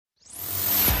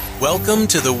Welcome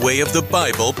to the Way of the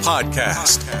Bible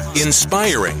podcast,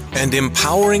 inspiring and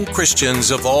empowering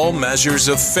Christians of all measures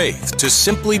of faith to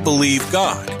simply believe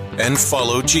God and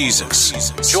follow Jesus.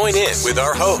 Join in with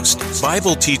our host,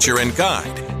 Bible teacher and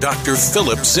guide, Dr.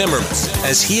 Philip Zimmerman,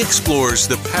 as he explores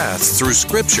the paths through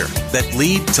Scripture that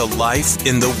lead to life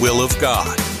in the will of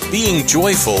God, being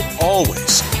joyful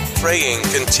always, praying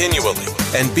continually,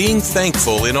 and being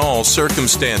thankful in all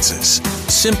circumstances,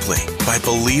 simply by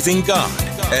believing God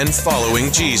and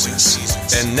following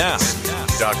Jesus. And now,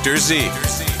 Dr. Z.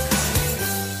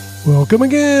 Welcome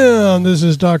again. This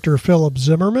is Dr. Philip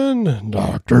Zimmerman,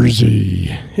 Dr. Z.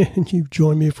 And you've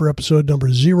joined me for episode number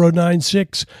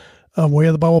 096 of Way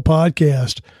of the Bible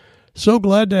podcast. So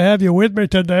glad to have you with me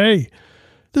today.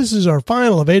 This is our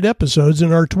final of 8 episodes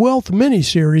in our 12th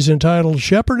mini-series entitled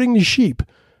Shepherding the Sheep,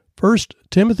 1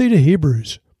 Timothy to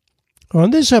Hebrews.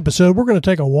 On this episode, we're going to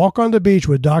take a walk on the beach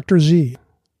with Dr. Z.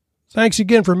 Thanks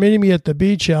again for meeting me at the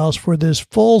beach house for this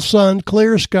full sun,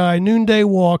 clear sky, noonday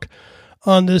walk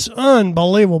on this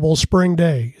unbelievable spring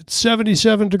day. It's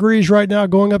 77 degrees right now,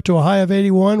 going up to a high of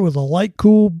 81 with a light,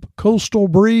 cool coastal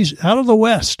breeze out of the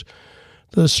west.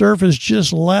 The surf is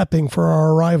just lapping for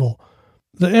our arrival.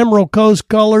 The Emerald Coast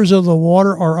colors of the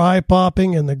water are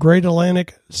eye-popping, and the Great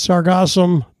Atlantic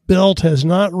Sargassum Belt has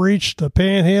not reached the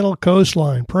Panhandle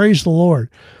coastline. Praise the Lord.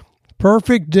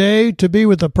 Perfect day to be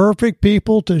with the perfect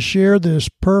people to share this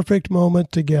perfect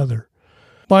moment together.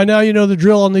 By now you know the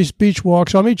drill on these beach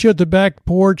walks. I'll meet you at the back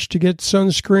porch to get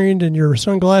sunscreened and your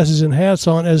sunglasses and hats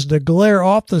on, as the glare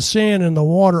off the sand and the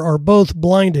water are both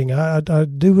blinding. I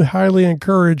do highly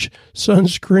encourage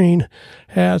sunscreen,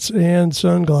 hats, and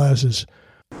sunglasses.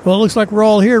 Well, it looks like we're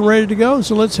all here and ready to go,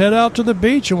 so let's head out to the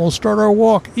beach and we'll start our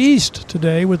walk east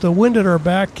today with the wind at our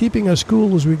back, keeping us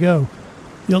cool as we go.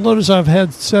 You'll notice I've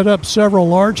had set up several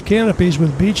large canopies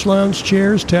with beach lounge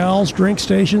chairs, towels, drink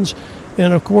stations,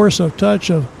 and of course a touch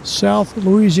of South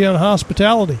Louisiana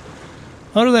hospitality.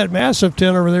 Under that massive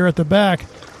tent over there at the back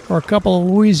are a couple of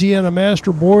Louisiana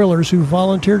master boilers who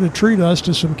volunteered to treat us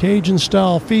to some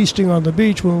Cajun-style feasting on the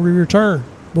beach when we return.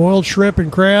 Boiled shrimp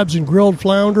and crabs and grilled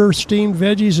flounder, steamed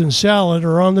veggies, and salad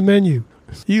are on the menu.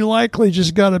 You likely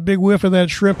just got a big whiff of that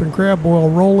shrimp and crab boil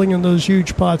rolling in those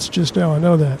huge pots just now. I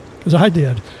know that, because I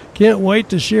did. Can't wait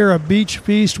to share a beach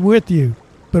feast with you.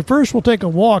 But first we'll take a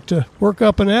walk to work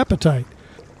up an appetite.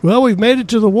 Well, we've made it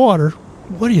to the water.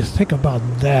 What do you think about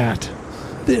that?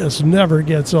 This never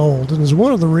gets old, and is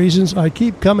one of the reasons I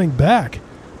keep coming back.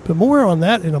 But more on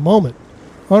that in a moment.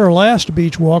 On our last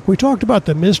beach walk, we talked about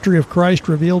the mystery of Christ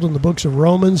revealed in the books of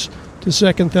Romans to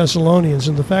 2 Thessalonians,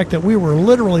 and the fact that we were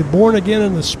literally born again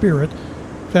in the Spirit,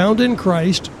 found in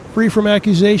Christ, free from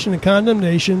accusation and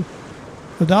condemnation,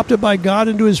 adopted by God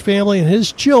into His family and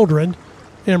His children,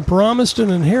 and promised an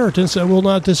inheritance that will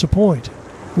not disappoint.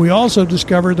 We also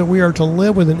discovered that we are to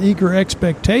live with an eager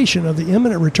expectation of the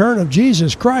imminent return of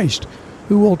Jesus Christ,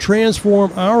 who will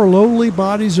transform our lowly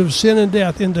bodies of sin and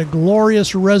death into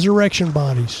glorious resurrection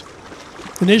bodies.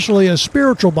 Initially as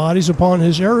spiritual bodies upon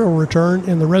His aerial return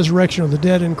in the resurrection of the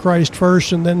dead in Christ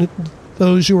first, and then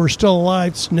those who are still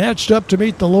alive snatched up to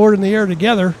meet the Lord in the air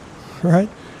together, right?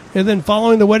 And then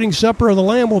following the wedding supper of the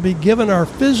Lamb, will be given our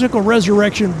physical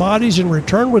resurrection bodies and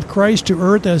return with Christ to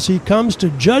earth as He comes to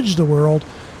judge the world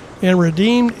and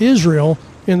redeem Israel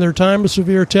in their time of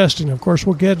severe testing. Of course,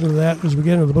 we'll get into that as we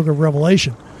get into the book of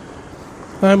Revelation.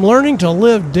 I'm learning to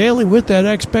live daily with that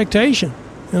expectation,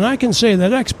 and I can say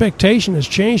that expectation has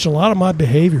changed a lot of my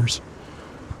behaviors.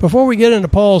 Before we get into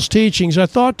Paul's teachings, I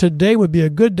thought today would be a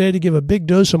good day to give a big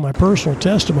dose of my personal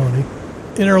testimony.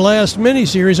 In our last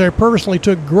mini-series, I personally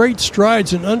took great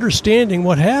strides in understanding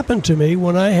what happened to me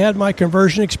when I had my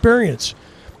conversion experience.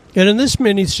 And in this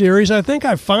mini-series, I think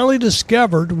I finally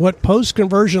discovered what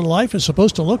post-conversion life is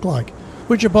supposed to look like,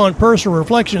 which upon personal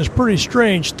reflection is pretty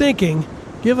strange thinking,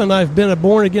 given I've been a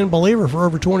born-again believer for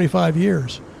over 25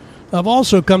 years. I've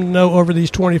also come to know over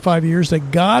these 25 years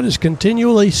that God is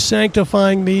continually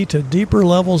sanctifying me to deeper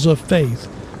levels of faith,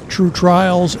 through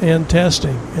trials and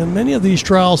testing. And many of these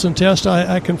trials and tests,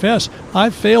 I confess,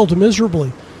 I've failed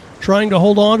miserably, trying to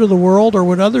hold on to the world or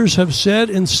what others have said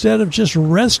instead of just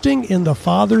resting in the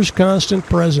Father's constant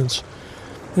presence.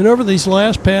 And over these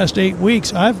past 8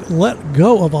 weeks, I've let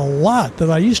go of a lot that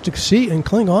I used to see and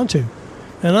cling on to.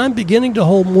 And I'm beginning to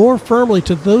hold more firmly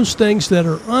to those things that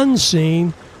are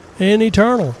unseen and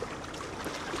eternal.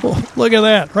 Well, look at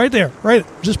that, right there, right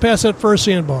just past that first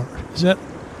sandbar.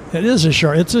 It is a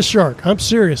shark. It's a shark. I'm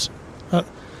serious.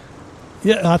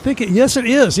 Yeah, I think yes, it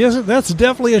is. Yes, that's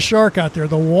definitely a shark out there.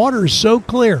 The water is so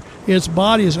clear. Its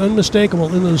body is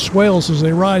unmistakable in those swales as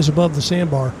they rise above the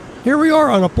sandbar. Here we are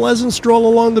on a pleasant stroll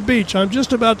along the beach. I'm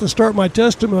just about to start my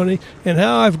testimony and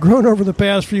how I've grown over the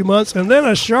past few months, and then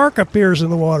a shark appears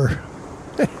in the water.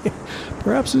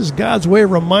 Perhaps this is God's way of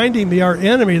reminding me our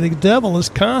enemy, the devil, is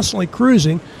constantly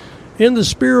cruising in the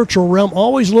spiritual realm,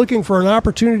 always looking for an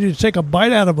opportunity to take a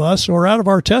bite out of us or out of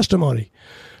our testimony.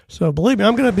 So believe me,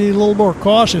 I'm going to be a little more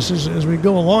cautious as we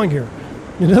go along here.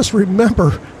 And just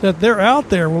remember that they're out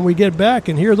there when we get back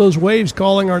and hear those waves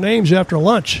calling our names after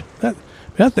lunch.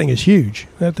 That thing is huge.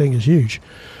 That thing is huge.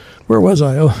 Where was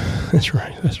I? Oh, that's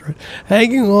right.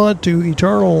 Hanging on to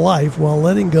eternal life while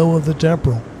letting go of the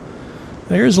temporal.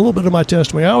 Now, here's a little bit of my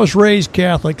testimony. I was raised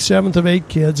Catholic, 7th of 8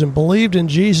 kids, and believed in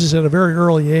Jesus at a very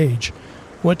early age.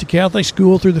 Went to Catholic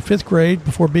school through the 5th grade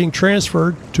before being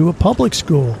transferred to a public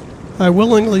school. I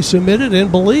willingly submitted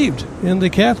and believed in the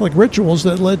Catholic rituals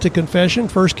that led to confession,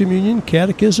 First Communion,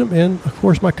 catechism, and, of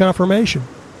course, my confirmation.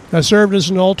 I served as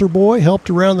an altar boy, helped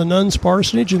around the nuns'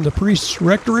 parsonage and the priest's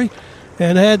rectory,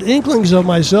 and had inklings of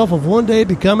myself of one day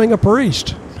becoming a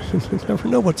priest. You never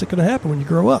know what's going to happen when you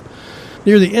grow up.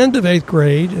 Near the end of 8th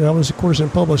grade, and I was, of course, in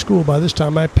public school by this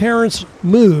time, my parents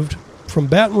moved from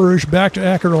Baton Rouge back to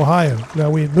Akron, Ohio. Now,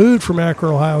 we had moved from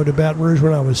Akron, Ohio to Baton Rouge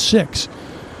when I was 6.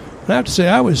 And I have to say,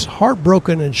 I was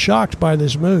heartbroken and shocked by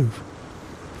this move.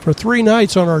 For 3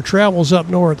 nights on our travels up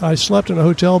north, I slept in a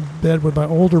hotel bed with my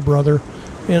older brother,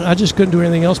 and I just couldn't do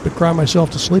anything else but cry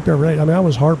myself to sleep every night. I mean, I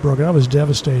was heartbroken. I was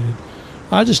devastated.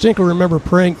 I distinctly remember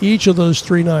praying each of those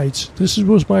 3 nights. This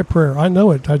was my prayer. I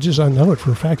know it. I know it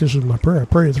for a fact. This was my prayer. I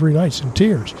prayed it 3 nights in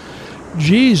tears.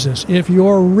 Jesus, if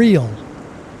you're real,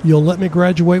 you'll let me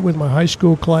graduate with my high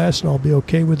school class, and I'll be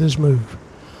okay with this move.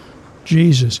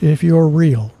 Jesus, if you're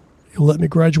real, you'll let me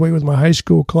graduate with my high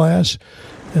school class,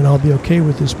 and I'll be okay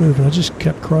with this move. And I just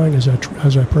kept crying as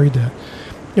I prayed that.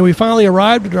 And we finally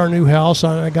arrived at our new house.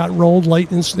 I got enrolled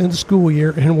late in the school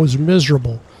year and was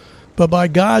miserable. But by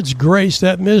God's grace,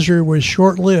 that misery was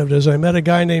short-lived as I met a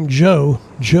guy named Joe,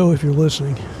 if you're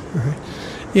listening,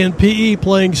 in PE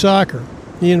playing soccer.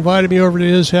 He invited me over to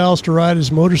his house to ride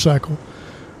his motorcycle.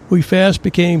 We fast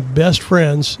became best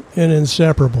friends and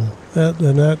inseparable.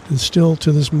 That is still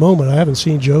to this moment. I haven't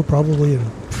seen Joe probably in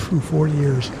 40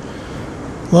 years.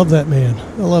 Love that man.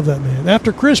 I love that man.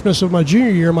 After Christmas of my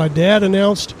junior year, my dad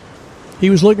announced he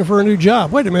was looking for a new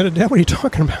job. Wait a minute, Dad, what are you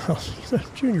talking about?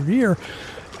 Junior year.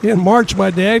 In March, my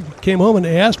dad came home and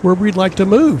asked where we'd like to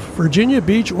move. Virginia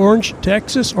Beach, Orange,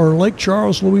 Texas, or Lake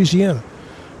Charles, Louisiana.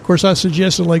 Of course, I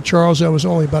suggested Lake Charles. That was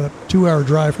only about a 2-hour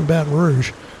drive from Baton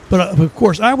Rouge. But, of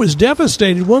course, I was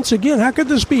devastated once again. How could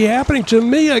this be happening to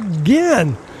me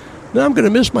again? Now I'm going to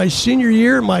miss my senior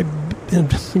year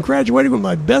and graduating with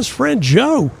my best friend,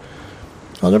 Joe.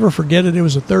 I'll never forget it. It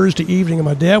was a Thursday evening, and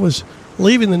my dad was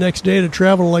leaving the next day to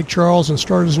travel to Lake Charles and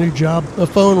start his new job. The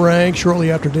phone rang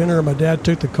shortly after dinner, and my dad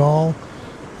took the call.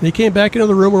 And he came back into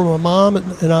the room where my mom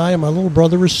and I and my little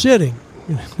brother were sitting.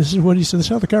 This is what he said. This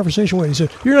is how the conversation went. He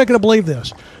said, "You're not going to believe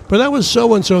this, but that was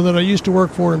so-and-so that I used to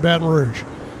work for in Baton Rouge.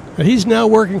 And he's now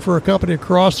working for a company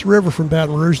across the river from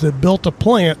Baton Rouge that built a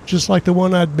plant just like the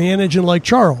one I'd manage in Lake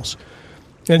Charles.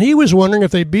 And he was wondering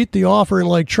if they beat the offer in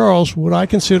Lake Charles, would I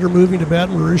consider moving to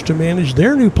Baton Rouge to manage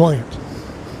their new plant?"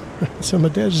 So my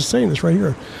dad's just saying this right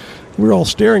here. We're all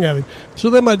staring at him. So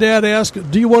then my dad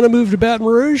asked, "Do you want to move to Baton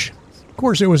Rouge?" Of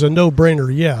course, it was a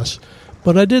no-brainer yes.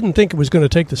 But I didn't think it was going to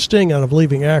take the sting out of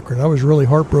leaving Akron. I was really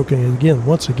heartbroken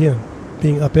once again,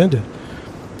 being upended.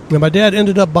 Now, my dad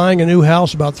ended up buying a new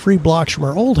house about 3 blocks from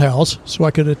our old house so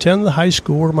I could attend the high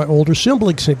school where my older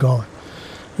siblings had gone.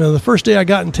 Now, the first day I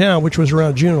got in town, which was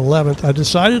around June 11th, I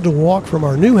decided to walk from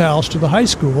our new house to the high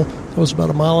school that was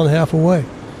about 1.5 miles away.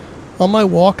 On my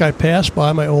walk, I passed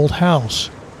by my old house.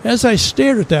 As I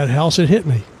stared at that house, it hit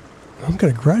me. I'm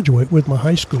going to graduate with my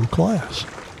high school class.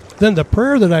 Then the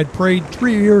prayer that I'd prayed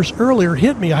 3 years earlier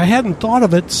hit me. I hadn't thought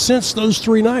of it since those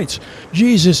 3 nights.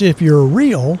 Jesus, if you're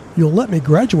real, you'll let me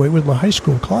graduate with my high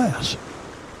school class.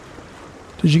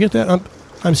 Did you get that?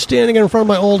 I'm standing in front of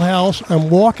my old house.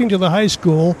 I'm walking to the high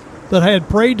school that I had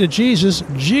prayed to Jesus.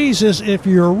 Jesus, if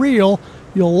you're real,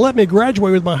 you'll let me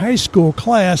graduate with my high school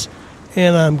class.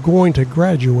 And I'm going to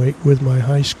graduate with my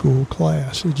high school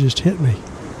class. It just hit me.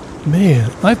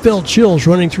 Man, I felt chills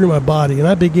running through my body, and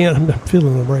I'm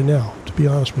feeling them right now, to be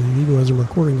honest with you, even as I'm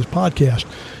recording this podcast.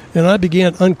 And I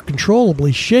began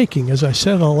uncontrollably shaking as I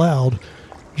said out loud,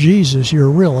 Jesus,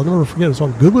 you're real. I'll never forget, it's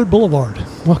on Goodwood Boulevard,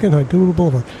 walking on Goodwood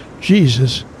Boulevard.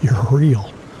 Jesus, you're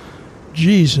real.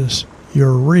 Jesus,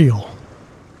 you're real.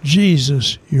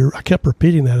 Jesus, I kept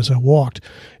repeating that as I walked.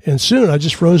 And soon I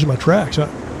just froze in my tracks.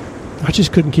 I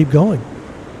just couldn't keep going.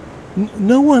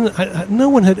 No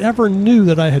one had ever knew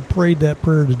that I had prayed that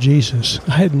prayer to Jesus.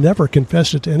 I had never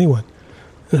confessed it to anyone.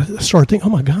 And I started thinking,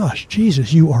 oh my gosh,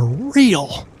 Jesus, you are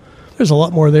real. There's a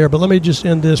lot more there, but let me just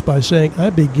end this by saying I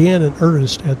began in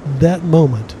earnest at that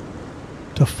moment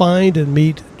to find and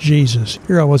meet Jesus.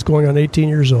 Here I was going on 18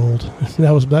 years old.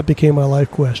 That became my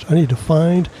life quest. I need to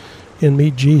find and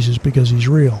meet Jesus because he's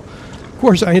real. Of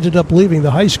course, I ended up leaving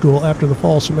the high school after the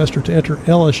fall semester to enter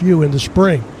LSU in the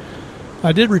spring.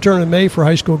 I did return in May for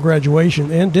high school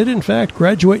graduation and did, in fact,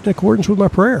 graduate in accordance with my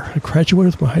prayer. I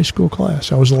graduated with my high school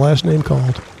class. I was the last name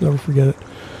called. Never forget it.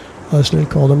 Last name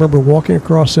called. I remember walking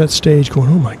across that stage going,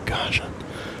 oh my gosh,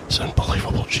 it's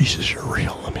unbelievable. Jesus, you're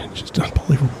real. I mean, it's just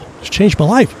unbelievable. It's changed my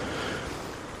life.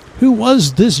 Who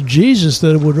was this Jesus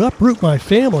that would uproot my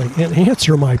family and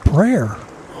answer my prayer?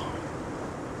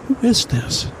 Who is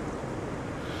this?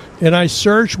 And I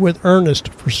searched with earnest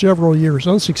for several years,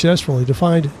 unsuccessfully, to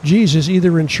find Jesus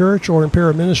either in church or in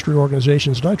paraministry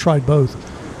organizations, and I tried both.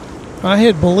 I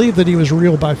had believed that he was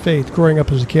real by faith growing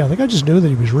up as a Catholic. I just knew that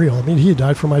he was real. I mean, he had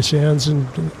died for my sins and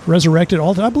resurrected,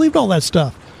 all that. I believed all that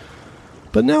stuff.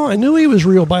 But now I knew he was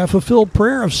real by a fulfilled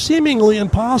prayer of seemingly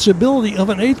impossibility of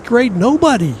an 8th grade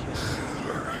nobody.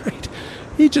 Right?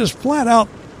 He just flat out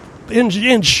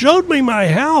and showed me my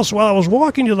house while I was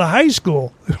walking to the high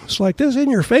school. It's like, this in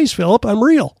your face, Philip. I'm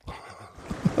real.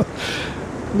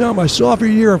 Now, my sophomore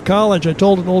year of college, I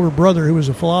told an older brother who was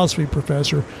a philosophy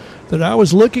professor that I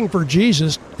was looking for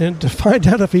Jesus and to find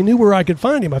out if he knew where I could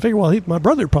find him. I figured, well, my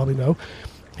brother would probably know.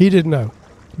 He didn't know.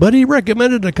 But he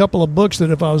recommended a couple of books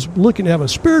that if I was looking to have a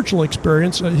spiritual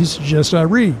experience, he suggested I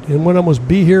read. And one of them was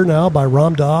Be Here Now by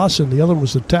Ram Dass, and the other one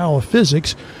was The Tao of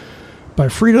Physics by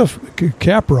Frida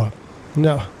Capra.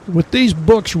 Now, with these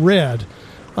books read,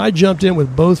 I jumped in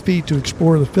with both feet to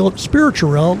explore the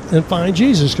spiritual realm and find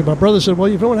Jesus. Because my brother said, well,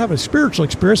 you don't have a spiritual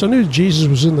experience. I knew Jesus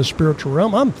was in the spiritual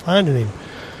realm. I'm finding him.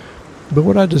 But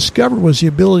what I discovered was the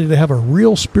ability to have a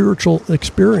real spiritual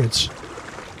experience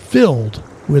filled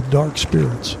with dark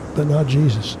spirits, but not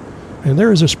Jesus. And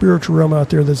there is a spiritual realm out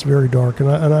there that's very dark, and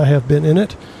I have been in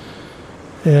it.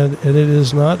 And it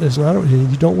is not,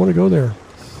 you don't want to go there.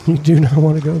 You do not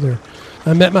want to go there.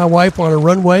 I met my wife on a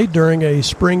runway during a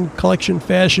spring collection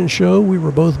fashion show we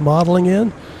were both modeling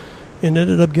in, and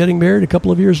ended up getting married a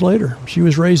couple of years later. She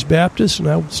was raised Baptist, and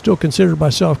I still considered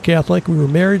myself Catholic. We were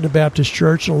married in a Baptist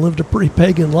church and lived a pretty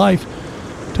pagan life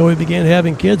until we began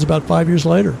having kids about 5 years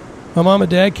later. My mom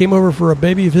and dad came over for a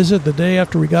baby visit the day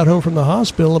after we got home from the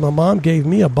hospital, and my mom gave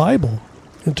me a Bible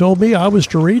and told me I was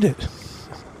to read it.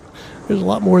 There's a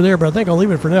lot more there, but I think I'll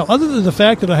leave it for now. Other than the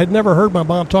fact that I had never heard my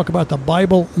mom talk about the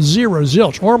Bible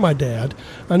zilch, or my dad.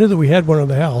 I knew that we had one in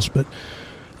the house, but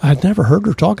I had never heard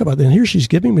her talk about it. And here she's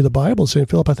giving me the Bible saying,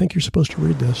 Philip, I think you're supposed to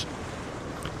read this.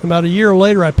 About a year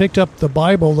later, I picked up the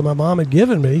Bible that my mom had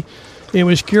given me and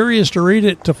was curious to read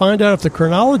it to find out if the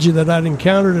chronology that I'd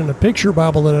encountered in the picture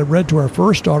Bible that I'd read to our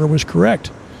first daughter was correct.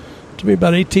 It took me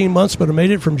about 18 months, but I made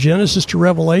it from Genesis to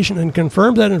Revelation and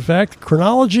confirmed that, in fact,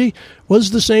 chronology was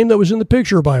the same that was in the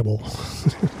picture Bible.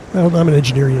 I'm an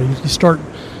engineer. You start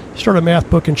a math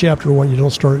book in chapter 1. You don't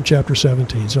start in chapter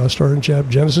 17. So I started in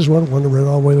Genesis 1 and read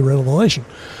all the way to Revelation.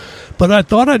 But I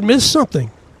thought I'd missed something.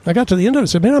 I got to the end of it and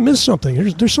said, man, I missed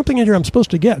something. There's something in here I'm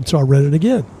supposed to get. And so I read it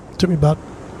again. It took me about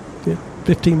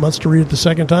 15 months to read it the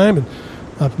second time, and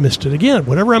I've missed it again.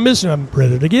 Whatever I'm missing, I've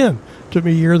read it again. It took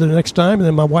me a year the next time, and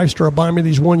then my wife started buying me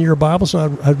these one-year Bibles,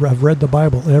 and I've read the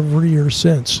Bible every year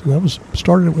since. And that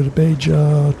started with age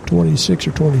 26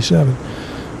 or 27.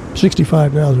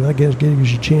 65 now, so that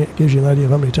gives you an idea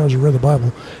of how many times I've read the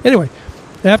Bible. Anyway,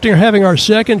 after having our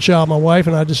second child, my wife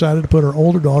and I decided to put our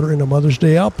older daughter in a Mother's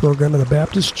Day Out program in a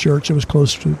Baptist church that was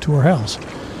close to our house.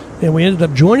 And we ended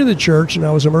up joining the church, and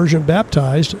I was immersion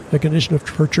baptized, a condition of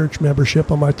her church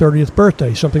membership, on my 30th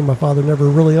birthday, something my father never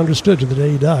really understood to the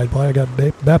day he died. Why I got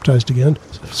baptized again.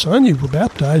 Son, you were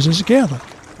baptized as a Catholic.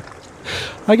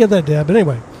 I get that, Dad. But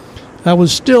anyway, I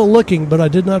was still looking, but I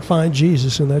did not find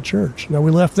Jesus in that church. Now,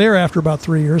 we left there after about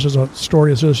 3 years. There's a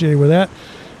story associated with that.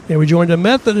 And we joined a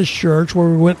Methodist church where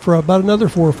we went for about another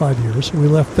 4 or 5 years. We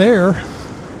left there.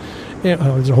 And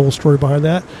there's a whole story behind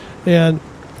that. And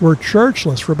we're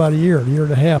churchless for about a year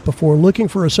and a half before looking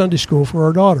for a Sunday school for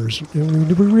our daughters.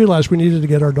 And we realized we needed to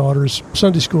get our daughters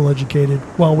Sunday school educated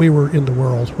while we were in the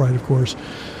world, right, of course.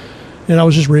 And I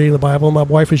was just reading the Bible. My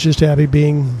wife was just happy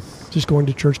just going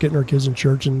to church, getting our kids in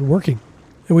church and working.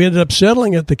 And we ended up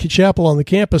settling at the chapel on the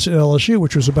campus at LSU,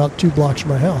 which was about 2 blocks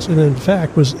from my house. And in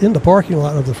fact, was in the parking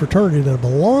lot of the fraternity that I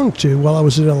belonged to while I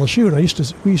was at LSU. And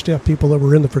we used to have people that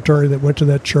were in the fraternity that went to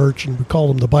that church, and we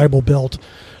called them the Bible Belt.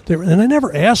 And I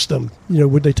never asked them,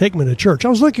 would they take me to church? I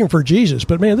was looking for Jesus,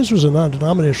 but man, this was a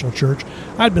non-denominational church.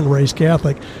 I'd been raised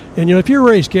Catholic. And, if you're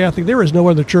raised Catholic, there is no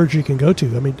other church you can go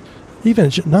to. I mean,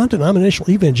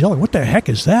 non-denominational evangelical, what the heck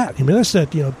is that? I mean, that's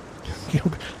that,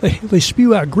 they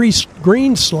spew out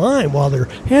green slime while their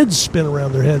heads spin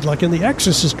around their heads, like in The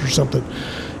Exorcist or something.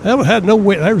 There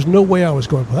was no way I was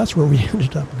going. Well, that's where we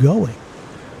ended up going.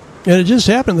 And it just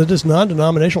happened that this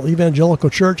non-denominational evangelical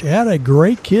church had a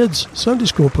great kids Sunday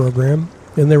school program,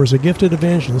 and there was a gifted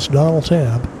evangelist, Donald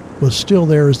Tabb, was still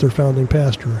there as their founding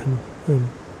pastor. And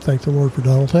thank the Lord for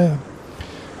Donald Tabb.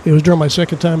 It was during my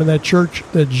second time in that church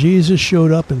that Jesus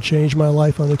showed up and changed my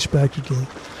life unexpectedly.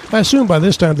 I assumed by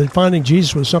this time that finding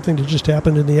Jesus was something that just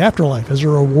happened in the afterlife as a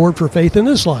reward for faith in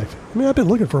this life. I mean, I've been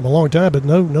looking for him a long time, but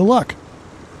no luck.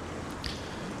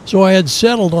 So I had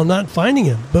settled on not finding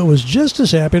him, but was just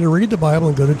as happy to read the Bible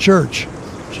and go to church.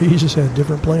 Jesus had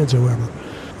different plans, however.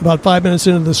 About 5 minutes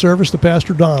into the service, the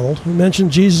pastor, Donald,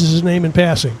 mentioned Jesus' name in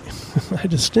passing. I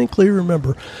distinctly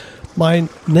remember my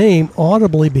name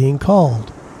audibly being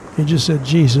called. He just said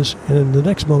Jesus, and in the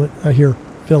next moment, I hear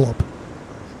Philip.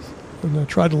 And I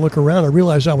tried to look around. I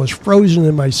realized I was frozen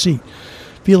in my seat,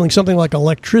 feeling something like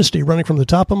electricity running from the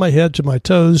top of my head to my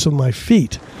toes and my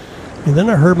feet. And then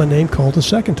I heard my name called a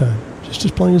second time, just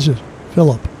as plain as this,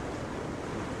 Philip.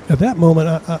 At that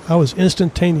moment, I was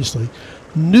instantaneously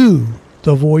knew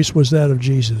the voice was that of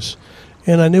Jesus.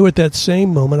 And I knew at that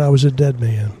same moment I was a dead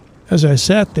man. As I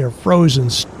sat there, frozen,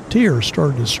 tears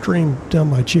started to stream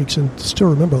down my cheeks. And still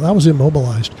remember, I was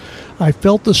immobilized. I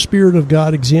felt the Spirit of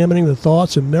God examining the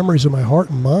thoughts and memories of my heart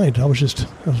and mind. I was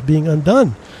being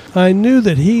undone. I knew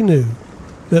that He knew,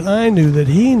 that I knew that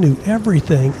He knew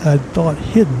everything I'd thought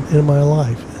hidden in my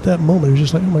life. At that moment, it was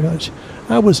just like, oh my gosh,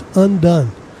 I was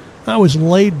undone. I was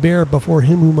laid bare before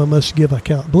Him whom I must give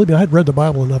account. Believe me, I had read the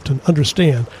Bible enough to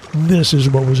understand this is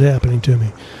what was happening to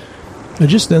me. And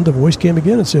just then the voice came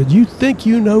again and said, you think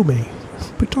you know me.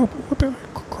 But talk about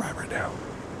cry right now.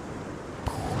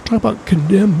 Talk about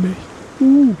condemn me.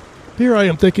 Ooh. Here I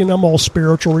am thinking I'm all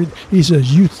spiritual. He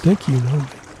says, you think you know me.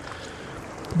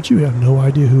 But you have no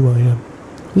idea who I am.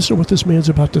 Listen to what this man's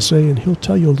about to say, and he'll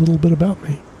tell you a little bit about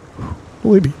me.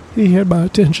 Believe me, he had my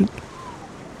attention.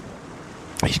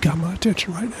 He's got my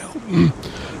attention right now.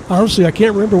 Honestly, I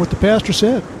can't remember what the pastor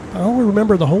said. I only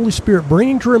remember the Holy Spirit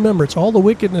bringing to remembrance all the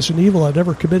wickedness and evil I'd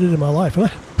ever committed in my life.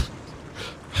 And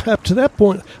up to that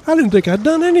point, I didn't think I'd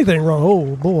done anything wrong.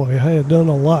 Oh, boy, I had done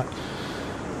a lot.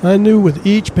 I knew with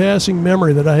each passing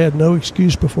memory that I had no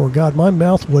excuse before God. My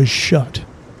mouth was shut,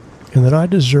 and that I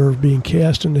deserved being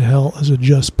cast into hell as a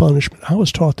just punishment. I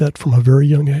was taught that from a very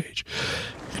young age.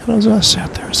 And as I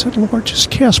sat there, I said, Lord,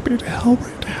 just cast me into hell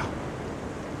right now.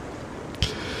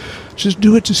 Just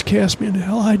do it. Just cast me into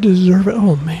hell. I deserve it.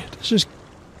 Oh, man. It's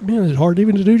hard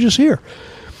even to do just here.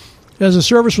 As the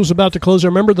service was about to close, I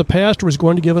remember the pastor was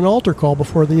going to give an altar call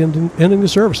before the ending the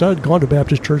service. I had gone to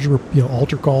Baptist churches where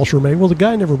altar calls were made. Well, the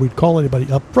guy never would call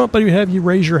anybody up front, but he would have you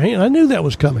raise your hand. I knew that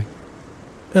was coming.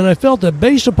 And I felt that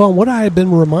based upon what I had been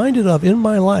reminded of in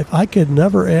my life, I could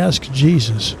never ask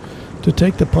Jesus to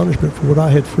take the punishment for what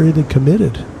I had freely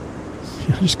committed.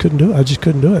 I just couldn't do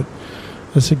it.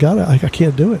 I said, God, I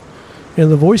can't do it. And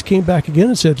the voice came back again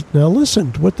and said, now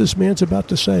listen to what this man's about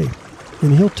to say,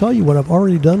 and he'll tell you what I've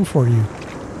already done for you.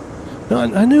 Now,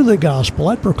 I knew the gospel.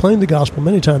 I'd proclaimed the gospel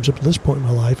many times up to this point in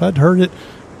my life. I'd heard it,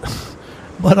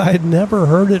 but I had never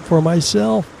heard it for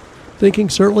myself, thinking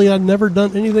certainly I'd never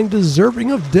done anything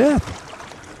deserving of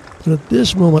death. But at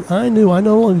this moment, I knew I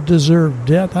not only deserved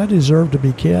death, I deserved to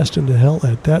be cast into hell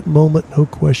at that moment, no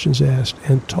questions asked,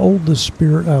 and told the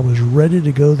Spirit I was ready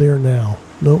to go there now.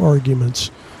 No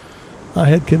arguments. I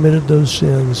had committed those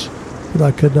sins, but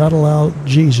I could not allow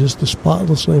Jesus, the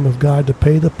spotless Lamb of God, to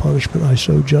pay the punishment I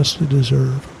so justly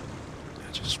deserve.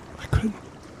 I couldn't.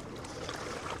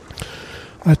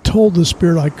 I told the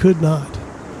Spirit I could not.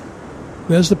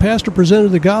 As the pastor presented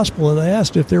the gospel and I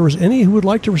asked if there was any who would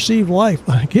like to receive life,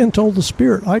 I again told the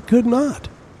Spirit I could not.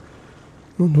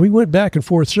 And we went back and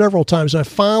forth several times. I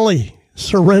finally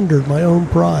surrendered my own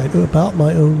pride about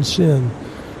my own sin,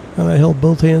 and I held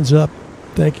both hands up,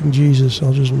 thanking Jesus.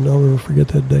 I'll never forget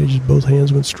that day. Just both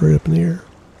hands went straight up in the air.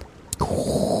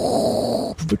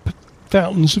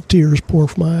 Fountains of tears pour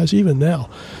from my eyes even now.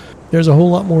 There's a whole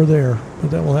lot more there,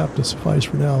 but that will have to suffice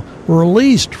for now.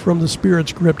 Released from the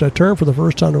Spirit's grip, I turned for the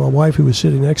first time to my wife who was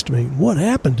sitting next to me. What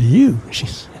happened to you? She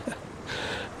said,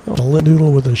 A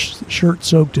noodle with a shirt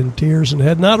soaked in tears and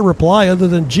had not a reply other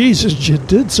than, Jesus, you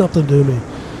did something to me.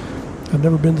 I've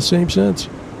never been the same since.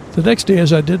 The next day,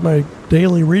 as I did my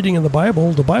daily reading in the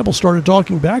Bible started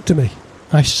talking back to me.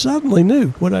 I suddenly knew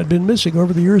what I'd been missing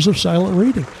over the years of silent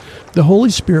reading. The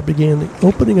Holy Spirit began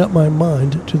opening up my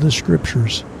mind to the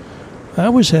Scriptures. I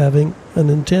was having an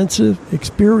intensive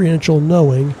experiential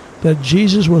knowing that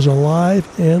Jesus was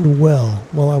alive and well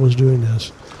while I was doing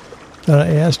this. And I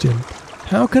asked him,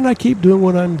 how can I keep doing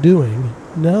what I'm doing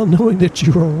now knowing that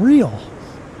you are real?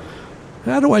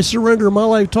 How do I surrender my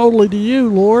life totally to you,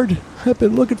 Lord? I've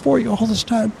been looking for you all this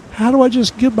time. How do I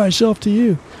just give myself to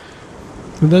you?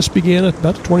 And this began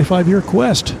about a 25-year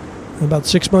quest. And about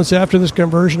 6 months after this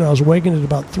conversion, I was awakened at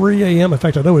about 3 a.m. In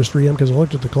fact, I know it was 3 a.m. because I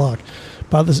looked at the clock.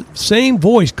 By the same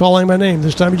voice calling my name.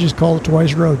 This time he just called it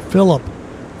twice in a row. Philip.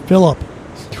 Philip.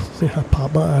 I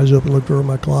popped my eyes open, looked over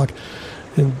my clock.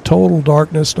 In total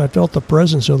darkness, and I felt the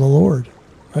presence of the Lord.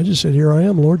 I just said, here I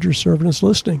am, Lord, your servant is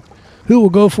listening. Who will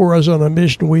go for us on a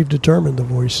mission we've determined, the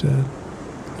voice said.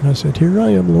 And I said, here I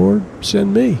am, Lord,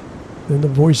 send me. Then the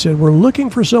voice said, we're looking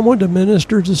for someone to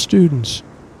minister to students.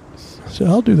 I said,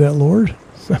 I'll do that, Lord.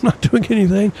 I'm not doing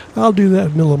anything. I'll do that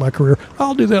in the middle of my career.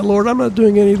 I'll do that, Lord. I'm not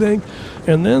doing anything.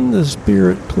 And then the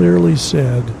Spirit clearly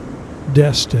said,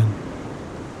 Destin.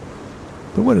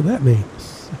 But what did that mean?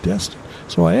 Destin.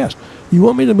 So I asked, you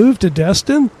want me to move to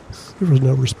Destin? There was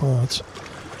no response.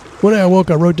 One day I woke,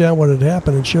 I wrote down what had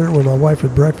happened and shared it with my wife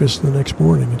at breakfast the next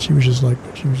morning, and she was just like,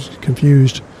 she was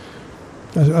confused.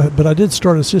 But I did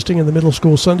start assisting in the middle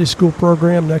school Sunday school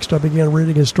program. Next, I began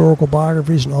reading historical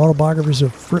biographies and autobiographies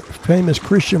of famous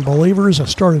Christian believers. I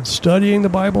started studying the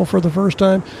Bible for the first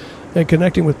time and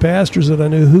connecting with pastors that I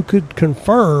knew who could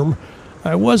confirm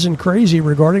I wasn't crazy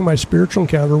regarding my spiritual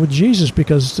encounter with Jesus,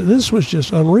 because this was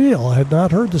just unreal. I had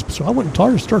not heard this. So I went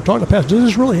and start talking to pastors. Does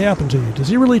this really happen to you? Does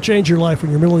he really change your life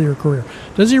when you're in the middle of your career?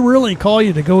 Does he really call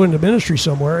you to go into ministry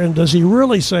somewhere? And does he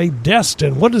really say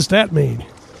destined? What does that mean?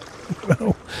 You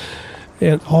know?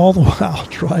 And all the while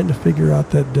trying to figure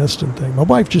out that destined thing. My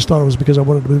wife just thought it was because I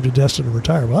wanted to move to Destin and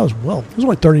retire. Well, I was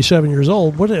only 37 years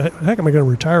old. What the heck am I going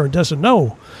to retire in Destin?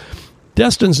 No.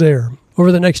 Destin's there.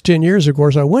 Over the next 10 years, of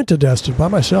course, I went to Destin by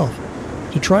myself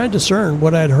to try and discern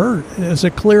what I'd heard as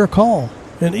a clear call.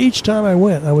 And each time I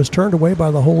went, I was turned away by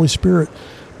the Holy Spirit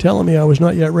telling me I was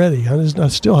not yet ready. I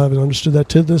still haven't understood that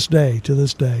to this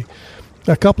day.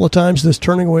 A couple of times this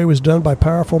turning away was done by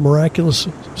powerful, miraculous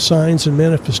signs and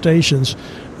manifestations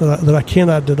that I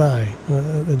cannot deny.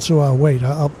 And so I'll wait.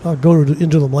 I'll go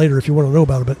into them later if you want to know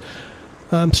about it. But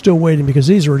I'm still waiting because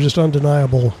these are just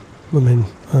undeniable. I mean,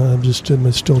 I can't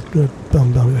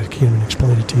even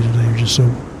explain it to you today. You're just so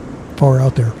far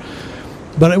out there.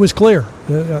 But it was clear.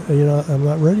 I'm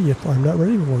not ready yet. I'm not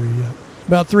ready for you yet.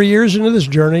 About 3 years into this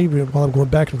journey, while I'm going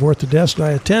back and forth to Destin,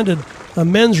 I attended a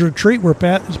men's retreat where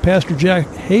Pastor Jack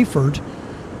Hayford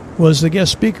was the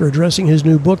guest speaker addressing his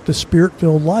new book, The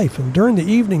Spirit-Filled Life. And during the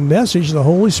evening message, the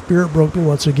Holy Spirit broke me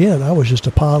once again. I was just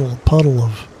a puddle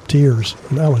of tears,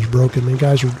 and I was broken. The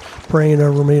guys were praying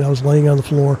over me, and I was laying on the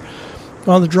floor.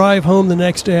 On the drive home the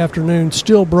next afternoon,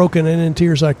 still broken and in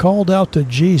tears, I called out to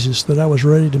Jesus that I was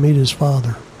ready to meet his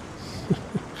Father.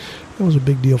 That was a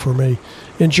big deal for me.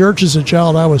 In church as a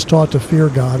child, I was taught to fear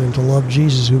God and to love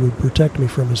Jesus, who would protect me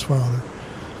from his Father.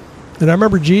 And I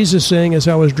remember Jesus saying as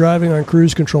I was driving on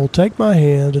cruise control, "Take my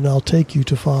hand and I'll take you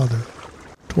to Father."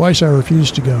 Twice I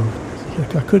refused to go.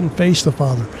 I couldn't face the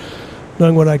Father,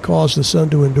 knowing what I caused the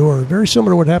Son to endure. Very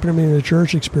similar to what happened to me in the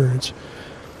church experience.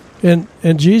 And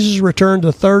Jesus returned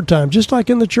the third time, just like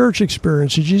in the church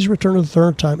experience. Jesus returned the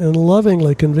third time and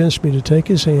lovingly convinced me to take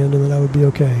his hand and that I would be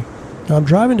okay. I'm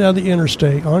driving down the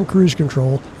interstate on cruise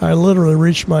control. I literally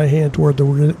reached my hand toward the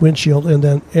windshield, and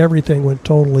then everything went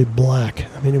totally black.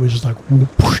 I mean, it was just like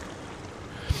whoosh.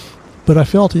 But I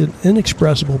felt an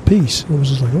inexpressible peace. It was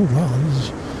just like, oh, wow, this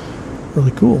is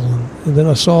really cool. And then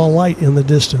I saw a light in the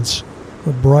distance, a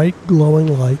bright,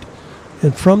 glowing light.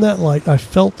 And from that light, I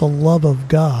felt the love of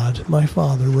God, my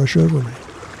Father, rush over me.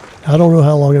 I don't know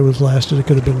how long it was lasted. It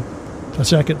could have been a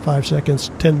second, 5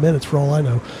 seconds, 10 minutes for all I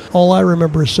know. All I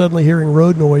remember is suddenly hearing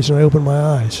road noise, and I opened my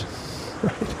eyes.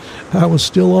 I was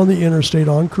still on the interstate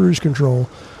on cruise control,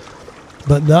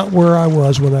 but not where I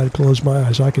was when I had closed my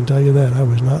eyes. I can tell you that. I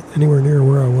was not anywhere near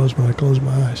where I was when I closed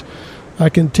my eyes. I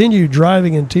continued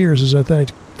driving in tears as I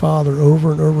thanked Father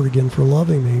over and over again for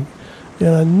loving me.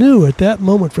 And I knew at that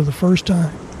moment for the first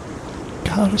time,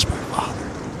 God is my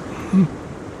Father.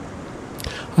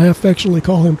 I affectionately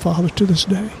call him Father to this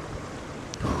day.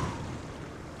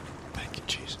 Thank you,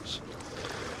 Jesus.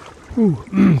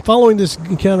 Following this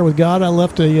encounter with God, I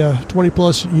left a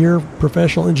 20-plus year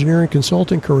professional engineering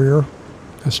consulting career.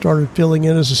 I started filling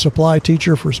in as a supply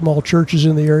teacher for small churches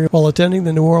in the area while attending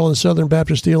the New Orleans Southern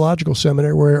Baptist Theological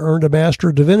Seminary, where I earned a Master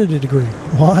of Divinity degree.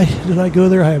 Why did I go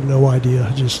there? I have no idea.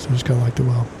 It was kind of like,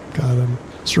 well, God, I'm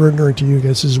surrendering to you. I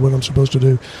guess this is what I'm supposed to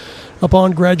do.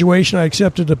 Upon graduation, I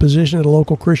accepted a position at a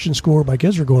local Christian school where my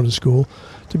kids were going to school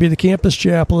to be the campus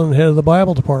chaplain and head of the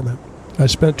Bible department. I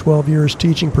spent 12 years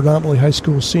teaching predominantly high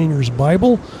school seniors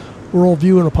Bible,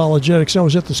 worldview, and apologetics. I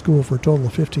was at the school for a total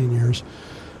of 15 years.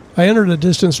 I entered a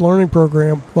distance learning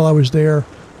program while I was there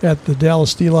at the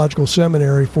Dallas Theological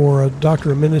Seminary for a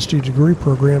Doctor of Ministry degree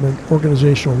program in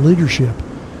organizational leadership.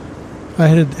 I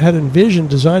had envisioned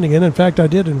designing, and in fact I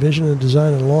did envision and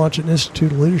design and launch an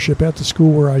institute of leadership at the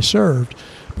school where I served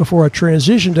before I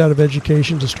transitioned out of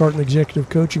education to start an executive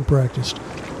coaching practice.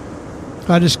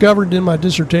 I discovered in my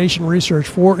dissertation research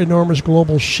 4 enormous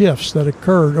global shifts that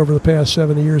occurred over the past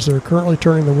 70 years that are currently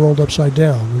turning the world upside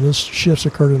down. And those shifts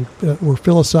occurred were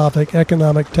philosophic,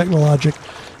 economic, technologic,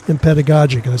 and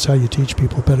pedagogic. And that's how you teach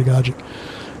people, pedagogic.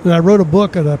 And I wrote a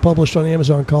book that I published on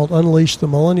Amazon called Unleash the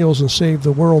Millennials and Save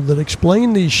the World that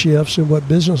explained these shifts and what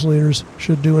business leaders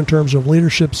should do in terms of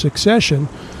leadership succession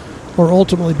or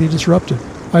ultimately be disrupted.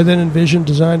 I then envisioned,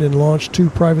 designed, and launched 2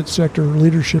 private sector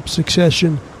leadership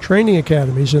succession training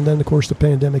academies, and then, of course, the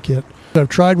pandemic hit. I've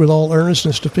tried with all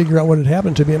earnestness to figure out what had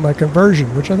happened to me at my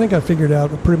conversion, which I think I figured out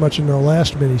pretty much in our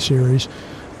last mini-series.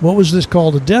 What was this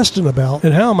call to destiny about,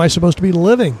 and how am I supposed to be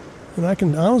living? And I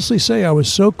can honestly say I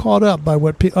was so caught up by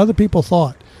what other people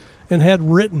thought and had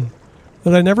written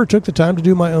that I never took the time to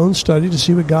do my own study to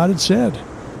see what God had said.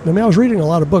 I mean, I was reading a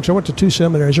lot of books. I went to 2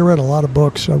 seminaries. I read a lot of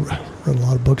books. I read a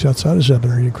lot of books outside of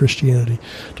seminary in Christianity.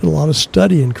 Did a lot of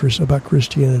studying about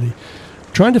Christianity,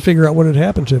 trying to figure out what had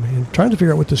happened to me and trying to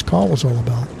figure out what this call was all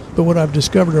about. But what I've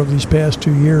discovered over these past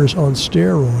 2 years on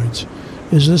steroids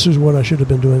is this is what I should have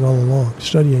been doing all along,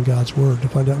 studying God's Word to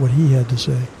find out what He had to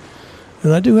say.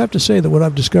 And I do have to say that what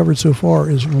I've discovered so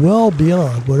far is well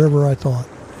beyond whatever I thought.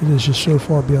 It is just so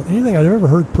far beyond anything I've ever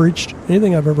heard preached,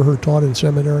 anything I've ever heard taught in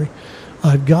seminary.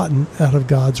 I've gotten out of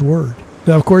God's Word.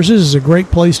 Now, of course, this is a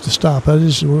great place to stop. I'm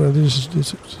just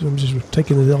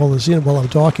taking all this in while I'm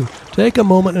talking. Take a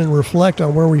moment and reflect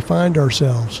on where we find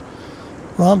ourselves.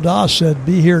 Ram Dass said,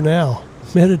 be here now.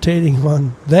 Meditating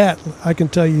on that, I can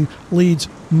tell you, leads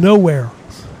nowhere.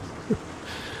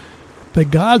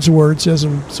 But God's Word says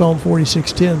in Psalm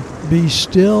 46:10, be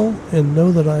still and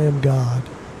know that I am God.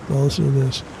 Well, listen to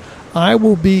this. I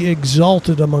will be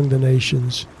exalted among the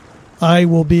nations. I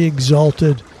will be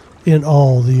exalted in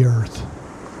all the earth.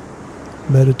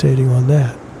 Meditating on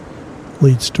that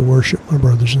leads to worship, my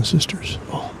brothers and sisters.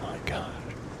 Oh, my God.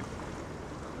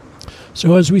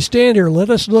 So as we stand here,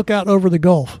 let us look out over the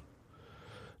Gulf.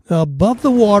 Now, above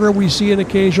the water, we see an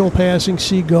occasional passing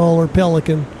seagull or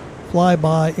pelican fly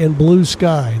by and blue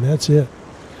sky, and that's it.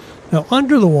 Now,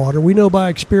 under the water, we know by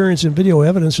experience and video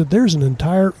evidence that there's an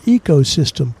entire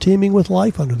ecosystem teeming with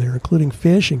life under there, including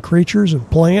fish and creatures and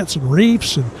plants and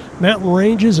reefs and mountain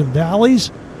ranges and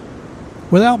valleys.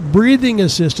 Without breathing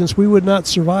assistance, we would not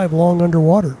survive long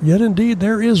underwater. Yet, indeed,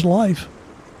 there is life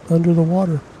under the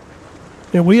water.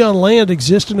 And we on land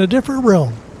exist in a different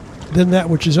realm than that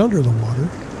which is under the water.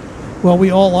 Well,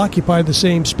 we all occupy the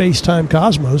same space-time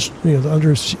cosmos, the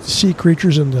undersea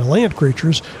creatures and the land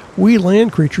creatures. We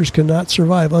land creatures cannot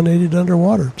survive unaided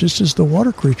underwater, just as the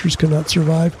water creatures cannot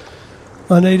survive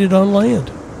unaided on land.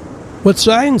 What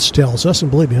science tells us,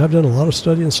 and believe me, I've done a lot of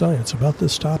study in science about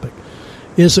this topic,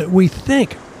 is that we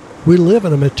think we live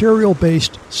in a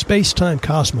material-based space-time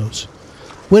cosmos,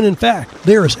 when in fact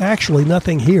there is actually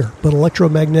nothing here but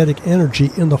electromagnetic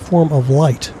energy in the form of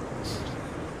light.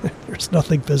 There's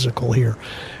nothing physical here.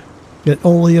 It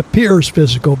only appears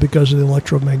physical because of the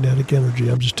electromagnetic energy.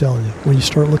 I'm just telling you. When you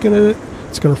start looking at it,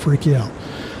 it's going to freak you out.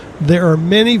 There are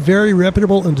many very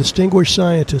reputable and distinguished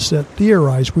scientists that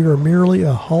theorize we are merely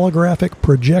a holographic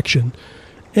projection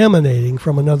emanating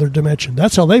from another dimension.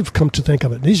 That's how they've come to think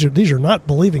of it. These are not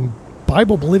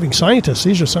Bible-believing scientists.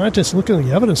 These are scientists looking at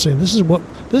the evidence saying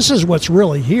this is what's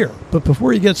really here. But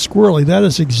before you get squirrely, that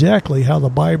is exactly how the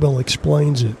Bible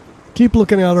explains it. Keep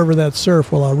looking out over that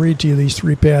surf while I'll read to you these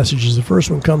 3 passages. The first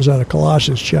one comes out of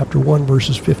Colossians chapter 1,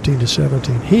 verses 15 to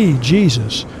 17. He,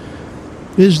 Jesus,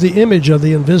 is the image of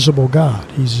the invisible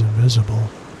God. He's invisible.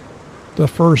 The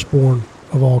firstborn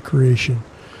of all creation.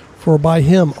 For by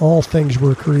him all things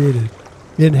were created,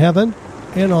 in heaven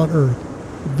and on earth,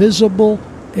 visible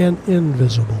and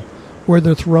invisible.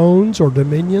 Whether thrones or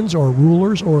dominions or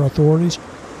rulers or authorities,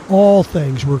 all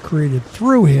things were created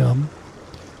through him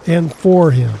and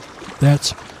for him.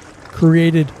 That's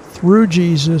created through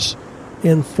Jesus,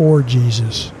 and for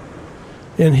Jesus.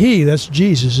 And he, that's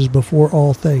Jesus, is before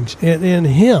all things. And in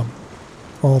him,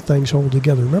 all things hold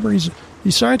together. Remember, these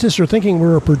scientists are thinking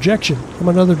we're a projection from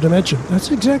another dimension.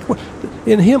 That's exactly what,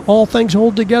 in him, all things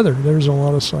hold together. There's a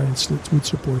lot of science that would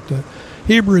support that.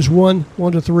 Hebrews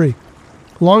 1:1-3.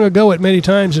 Long ago, at many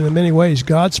times and in many ways,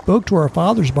 God spoke to our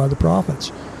fathers by the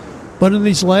prophets. But in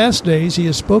these last days, he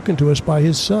has spoken to us by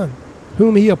his Son,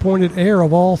 whom he appointed heir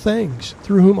of all things,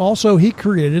 through whom also he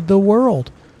created the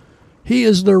world. He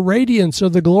is the radiance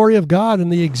of the glory of God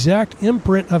and the exact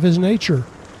imprint of his nature.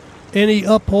 And he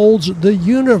upholds the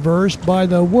universe by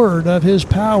the word of his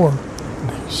power.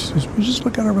 We just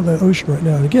look out over the ocean right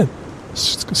now. And again,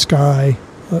 sky,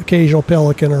 occasional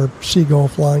pelican or seagull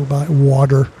flying by,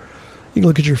 water. You can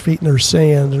look at your feet and there's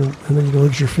sand, and then you can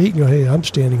look at your feet and go, hey, I'm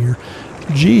standing here.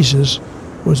 Jesus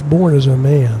was born as a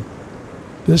man.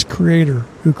 This creator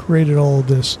who created all of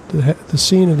this, the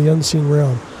seen and the unseen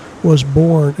realm, was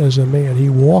born as a man. He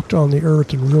walked on the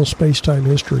earth in real space-time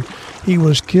history. He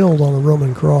was killed on a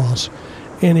Roman cross,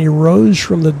 and he rose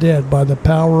from the dead by the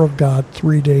power of God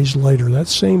 3 days later. That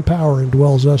same power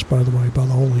indwells us, by the way, by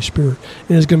the Holy Spirit.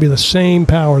 And it's going to be the same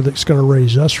power that's going to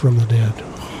raise us from the dead.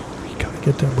 You got to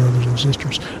get that, brothers and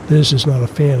sisters. This is not a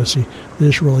fantasy.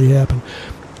 This really happened.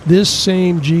 This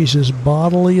same Jesus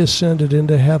bodily ascended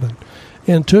into heaven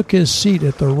and took his seat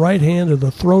at the right hand of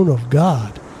the throne of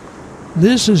God.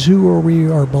 This is who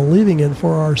we are believing in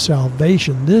for our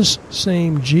salvation, this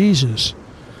same Jesus.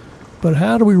 But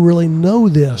how do we really know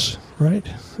this, right?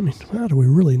 I mean, how do we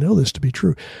really know this to be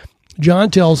true?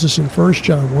 John tells us in 1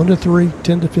 John 1-3,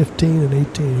 10-15, and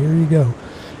 18. Here you go.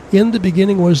 In the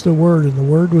beginning was the Word, and the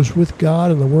Word was with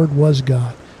God, and the Word was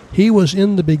God. He was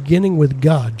in the beginning with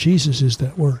God. Jesus is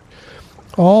that Word.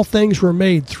 All things were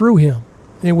made through him,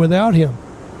 and without him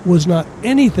was not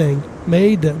anything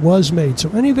made that was made. So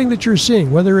anything that you're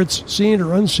seeing, whether it's seen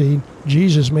or unseen,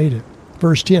 Jesus made it.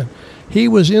 Verse 10, he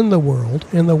was in the world,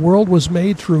 and the world was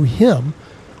made through him,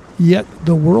 yet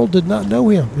the world did not know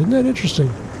him. Isn't that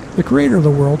interesting? The creator of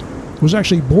the world was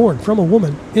actually born from a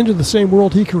woman into the same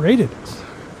world he created.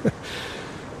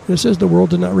 It says the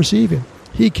world did not receive him.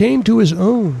 He came to his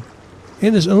own,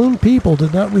 and his own people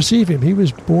did not receive him. He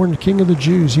was born King of the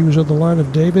Jews. He was of the line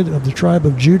of David, of the tribe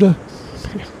of Judah.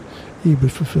 He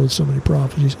fulfilled so many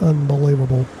prophecies.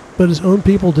 Unbelievable. But his own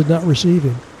people did not receive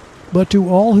him. But to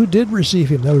all who did receive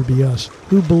him, that would be us,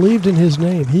 who believed in his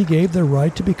name, he gave the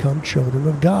right to become children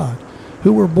of God,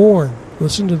 who were born,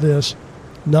 listen to this,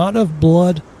 not of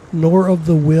blood, nor of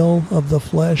the will of the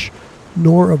flesh,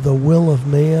 nor of the will of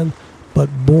man,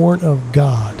 but born of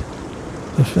God.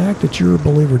 The fact that you're a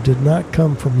believer did not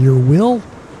come from your will,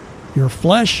 your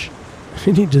flesh,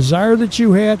 any desire that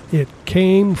you had. It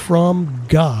came from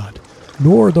God.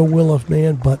 Nor the will of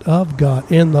man, but of God.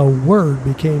 And the Word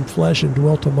became flesh and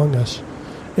dwelt among us.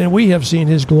 And we have seen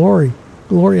his glory.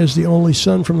 Glory as the only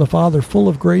Son from the Father, full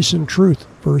of grace and truth.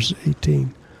 Verse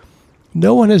 18.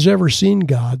 No one has ever seen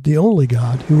God, the only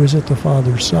God, who is at the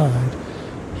Father's side.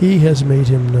 He has made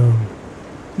him known.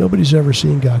 Nobody's ever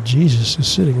seen God. Jesus is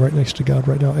sitting right next to God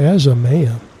right now as a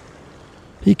man.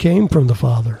 He came from the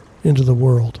Father into the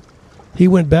world. He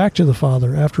went back to the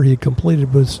Father after he had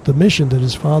completed the mission that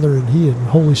his Father and he and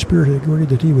the Holy Spirit had agreed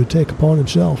that he would take upon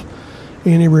himself.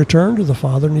 And he returned to the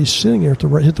Father, and he's sitting there at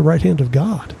the right hand of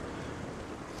God.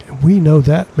 And we know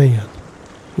that man.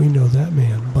 We know that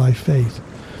man by faith.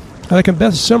 And I can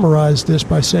best summarize this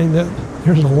by saying that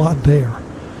there's a lot there.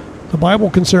 The Bible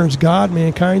concerns God,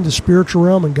 mankind, the spiritual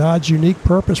realm, and God's unique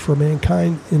purpose for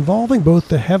mankind, involving both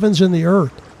the heavens and the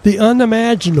earth, the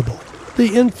unimaginable,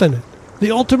 the infinite,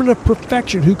 the ultimate of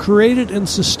perfection, who created and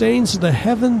sustains the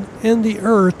heaven and the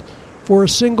earth for a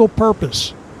single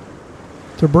purpose,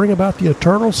 to bring about the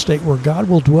eternal state where God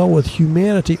will dwell with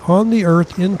humanity on the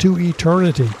earth into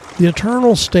eternity. The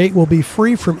eternal state will be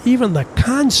free from even the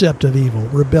concept of evil,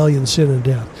 rebellion, sin, and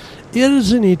death. It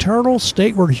is an eternal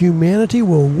state where humanity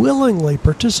will willingly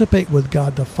participate with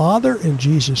God the Father and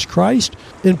Jesus Christ,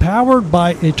 empowered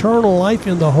by eternal life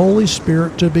in the Holy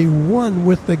Spirit to be one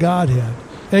with the Godhead,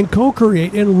 and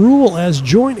co-create and rule as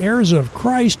joint heirs of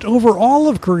Christ over all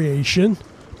of creation,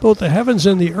 both the heavens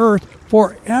and the earth,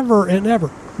 forever and ever.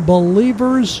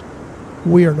 Believers,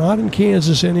 we are not in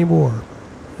Kansas anymore.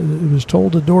 It was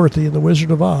told to Dorothy in The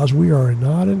Wizard of Oz, we are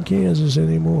not in Kansas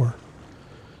anymore.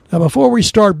 Now, before we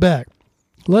start back,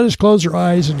 let us close our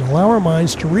eyes and allow our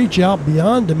minds to reach out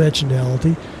beyond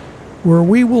dimensionality, where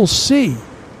we will see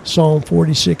Psalm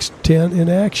 46:10 in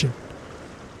action.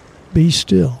 Be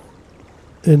still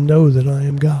and know that I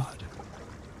am God.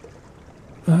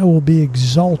 I will be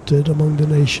exalted among the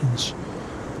nations.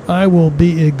 I will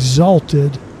be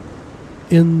exalted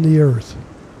in the earth.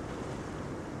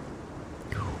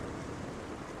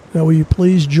 Now will you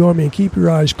please join me and keep your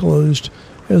eyes closed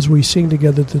as we sing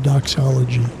together the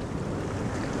doxology.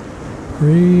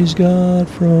 Praise God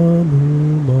from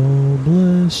whom all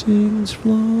blessings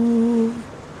flow.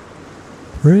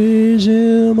 Praise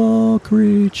Him, all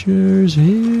creatures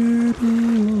here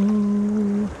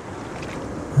below.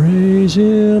 Praise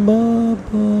Him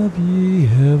above, ye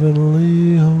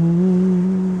heavenly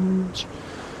hosts.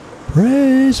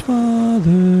 Praise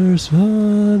Father,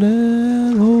 Son,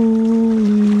 and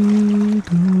Holy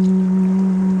Ghost.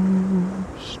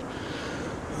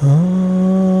 Amen.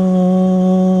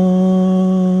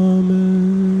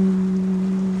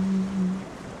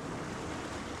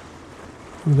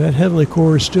 With that heavenly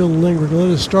chorus still lingering, let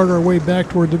us start our way back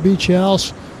toward the beach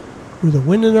house with the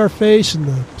wind in our face and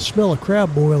the smell of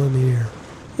crab boil in the air.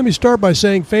 Let me start by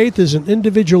saying faith is an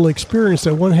individual experience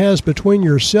that one has between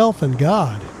yourself and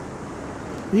God.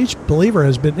 Each believer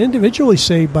has been individually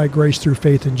saved by grace through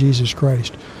faith in Jesus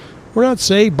Christ. We're not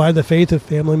saved by the faith of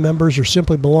family members or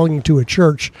simply belonging to a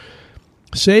church.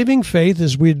 Saving faith,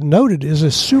 as we noted, is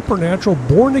a supernatural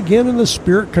born-again in the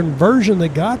Spirit conversion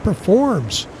that God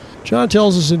performs. John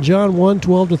tells us in John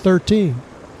 1:12-13,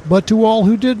 "But to all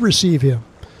who did receive Him,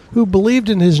 who believed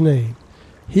in His name,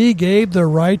 He gave the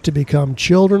right to become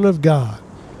children of God,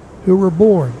 who were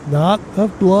born not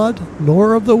of blood,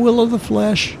 nor of the will of the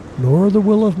flesh, nor of the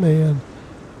will of man,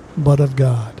 but of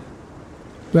God."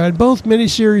 Now, in both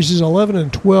miniseries 11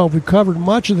 and 12, we covered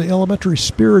much of the elementary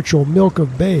spiritual milk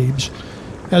of babes,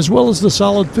 as well as the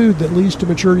solid food that leads to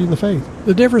maturity in the faith.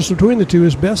 The difference between the two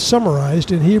is best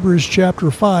summarized in Hebrews chapter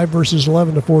 5, verses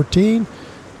 11-14,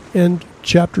 and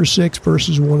chapter 6,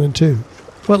 verses 1 and 2.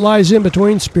 What lies in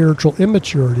between spiritual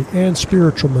immaturity and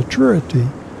spiritual maturity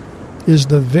is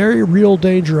the very real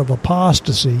danger of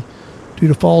apostasy due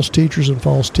to false teachers and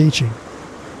false teaching.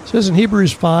 It says in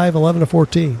Hebrews 5,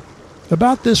 11-14,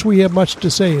 "About this we have much to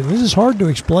say, and this is hard to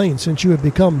explain since you have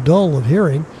become dull of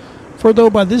hearing. For though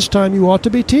by this time you ought to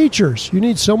be teachers, you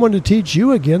need someone to teach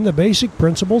you again the basic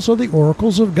principles of the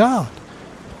oracles of God.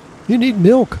 You need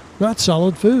milk, not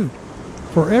solid food.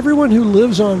 For everyone who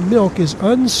lives on milk is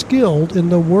unskilled in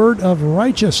the word of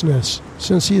righteousness,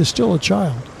 since he is still a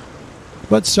child.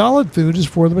 But solid food is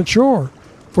for the mature,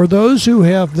 for those who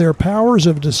have their powers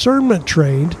of discernment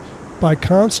trained by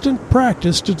constant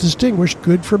practice to distinguish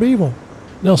good from evil."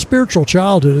 Now, spiritual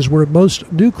childhood is where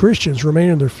most new Christians remain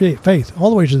in their faith,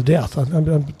 all the way to the death.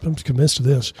 I'm convinced of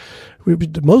this.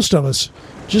 Most of us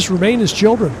just remain as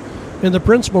children. And the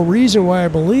principal reason why I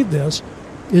believe this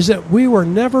is that we were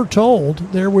never told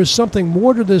there was something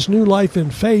more to this new life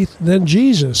in faith than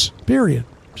Jesus, period.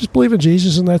 Just believe in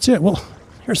Jesus and that's it. Well,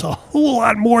 there's a whole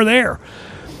lot more there.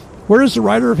 Where does the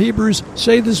writer of Hebrews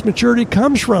say this maturity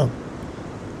comes from?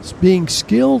 It's being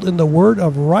skilled in the word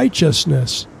of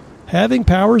righteousness, having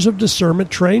powers of discernment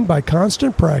trained by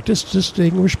constant practice to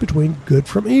distinguish between good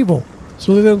from evil.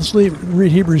 So then let's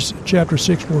read Hebrews chapter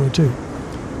 6, 1 and 2.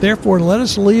 "Therefore let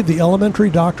us leave the elementary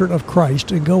doctrine of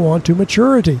Christ and go on to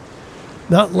maturity,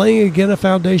 not laying again a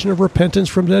foundation of repentance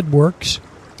from dead works,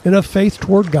 and of faith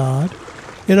toward God,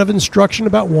 and of instruction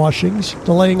about washings,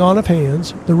 the laying on of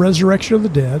hands, the resurrection of the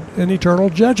dead, and eternal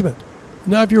judgment."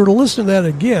 Now, if you were to listen to that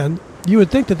again, you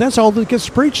would think that that's all that gets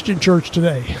preached in church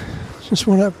today. That's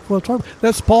what I'm talking about.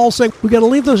 That's Paul saying we got to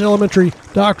leave those elementary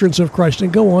doctrines of Christ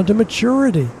and go on to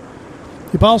maturity.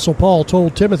 The Apostle Paul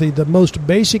told Timothy the most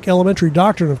basic elementary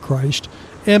doctrine of Christ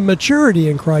and maturity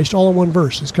in Christ all in one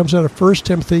verse. This comes out of 1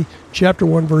 Timothy chapter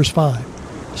 1, verse 5.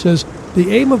 It says,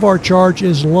 "The aim of our charge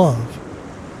is love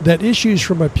that issues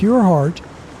from a pure heart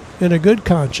and a good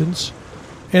conscience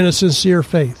and a sincere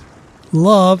faith."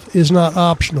 Love is not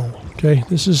optional. Okay,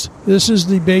 this is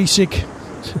the basic.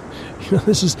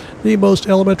 This is the most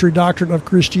elementary doctrine of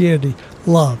Christianity.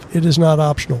 Love. It is not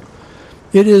optional.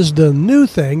 It is the new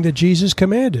thing that Jesus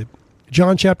commanded.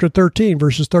 John chapter 13,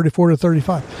 verses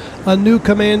 34-35. "A new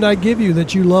command I give you,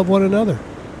 that you love one another.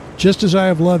 Just as I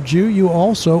have loved you, you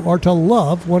also are to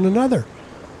love one another.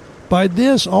 By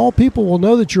this all people will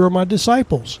know that you are my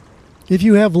disciples, if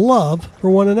you have love for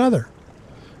one another."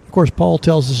 Of course, Paul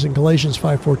tells us in Galatians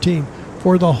 5:14,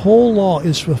 "For the whole law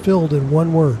is fulfilled in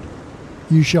one word.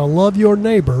 You shall love your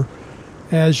neighbor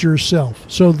as yourself."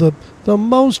 So the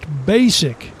most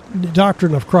basic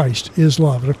doctrine of Christ is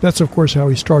love. And that's, of course, how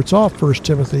he starts off 1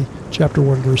 Timothy chapter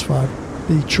 1, verse 5.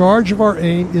 The charge of our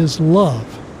aim is love.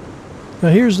 Now,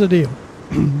 here's the deal.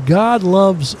 God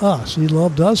loves us. He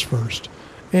loved us first.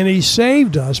 And He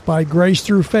saved us by grace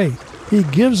through faith. He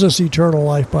gives us eternal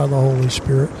life by the Holy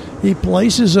Spirit. He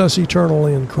places us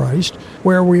eternally in Christ,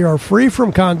 where we are free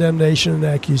from condemnation and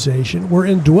accusation. We're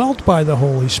indwelt by the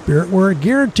Holy Spirit. We're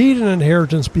guaranteed an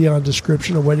inheritance beyond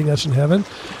description awaiting us in heaven.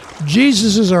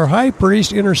 Jesus is our high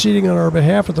priest interceding on our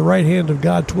behalf at the right hand of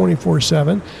God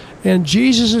 24/7. And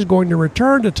Jesus is going to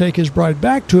return to take his bride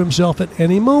back to himself at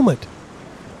any moment.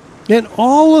 And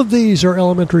all of these are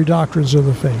elementary doctrines of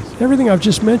the faith. Everything I've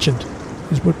just mentioned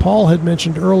is what Paul had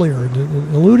mentioned earlier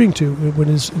and alluding to when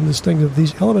he's in this thing of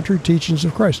these elementary teachings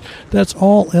of Christ. That's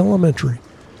all elementary.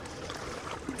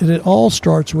 And it all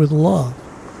starts with love.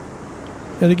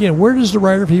 And again, where does the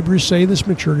writer of Hebrews say this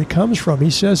maturity comes from? He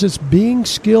says it's being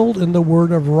skilled in the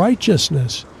word of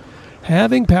righteousness,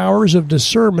 having powers of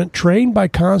discernment, trained by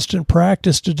constant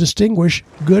practice to distinguish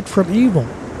good from evil.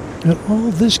 And all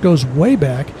this goes way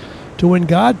back to when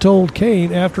God told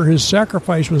Cain after his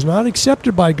sacrifice was not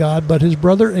accepted by God, but his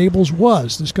brother Abel's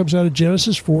was. This comes out of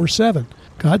Genesis 4:7.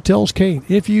 God tells Cain,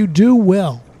 if you do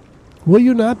well, will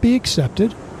you not be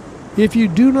accepted? If you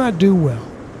do not do well,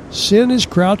 sin is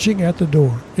crouching at the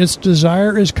door. Its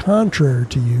desire is contrary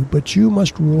to you, but you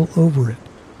must rule over it.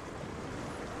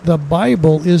 The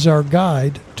Bible is our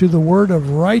guide to the word of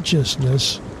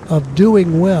righteousness, of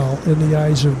doing well in the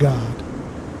eyes of God,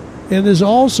 and is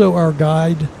also our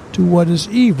guide to what is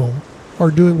evil,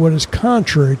 or doing what is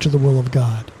contrary to the will of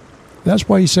God. That's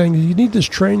why he's saying you need this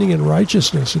training in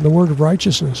righteousness, in the word of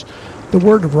righteousness. The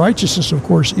word of righteousness, of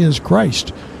course, is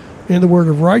Christ. And the word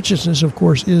of righteousness, of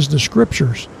course, is the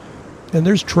Scriptures. And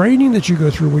there's training that you go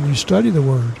through when you study the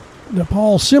Word. Now,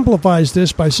 Paul simplifies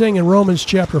this by saying in Romans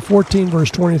chapter 14,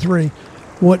 verse 23,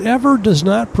 whatever does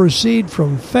not proceed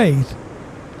from faith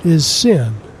is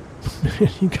sin.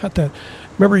 You got that.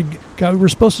 Remember, God, we're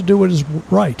supposed to do what is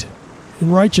right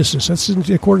in righteousness. That's in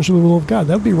accordance with the will of God.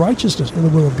 That would be righteousness in the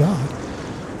will of God.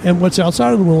 And what's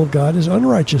outside of the will of God is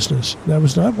unrighteousness. That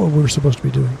was not what we were supposed to be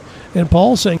doing. And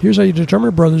Paul's saying, here's how you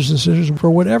determine, brothers and sisters,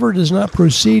 for whatever does not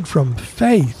proceed from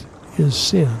faith is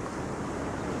sin.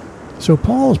 So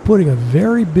Paul is putting a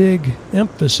very big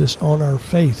emphasis on our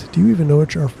faith. Do we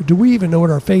even know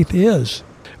what our faith is?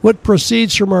 What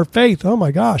proceeds from our faith? Oh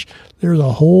my gosh, there's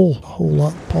a whole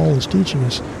lot Paul is teaching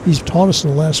us. He's taught us in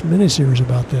the last mini-series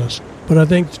about this. But I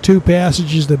think the two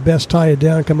passages that best tie it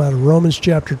down come out of Romans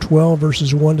chapter 12,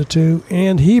 verses 1 to 2,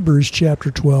 and Hebrews chapter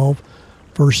 12,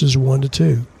 verses 1 to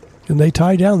 2. And they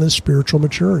tie down this spiritual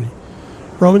maturity.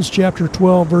 Romans chapter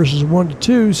 12, verses 1 to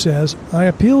 2 says, I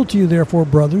appeal to you, therefore,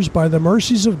 brothers, by the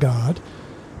mercies of God,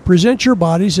 present your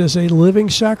bodies as a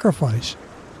living sacrifice,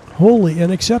 holy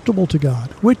and acceptable to God,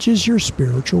 which is your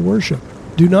spiritual worship.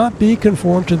 Do not be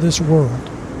conformed to this world,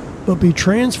 but be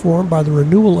transformed by the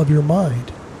renewal of your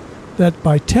mind, that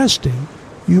by testing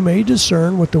you may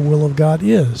discern what the will of God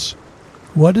is,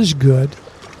 what is good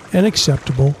and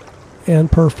acceptable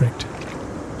and perfect.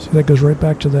 See, that goes right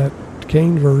back to that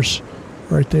Cain verse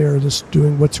right there, this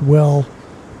doing what's well.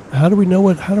 How do we know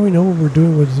what we're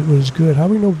doing what is good? How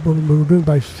do we know what we're doing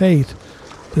by faith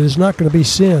that is not going to be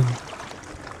sin?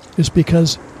 It's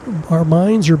because our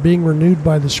minds are being renewed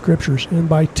by the Scriptures, and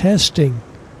by testing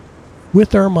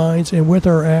with our minds and with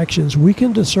our actions, we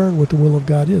can discern what the will of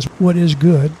God is, what is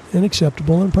good and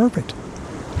acceptable and perfect.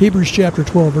 Hebrews chapter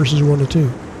 12, verses 1 to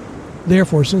 2.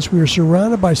 Therefore, since we are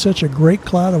surrounded by such a great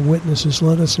cloud of witnesses,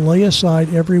 let us lay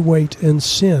aside every weight and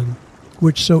sin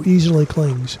which so easily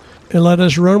clings, and let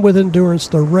us run with endurance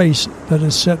the race that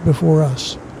is set before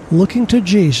us, looking to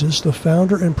Jesus, the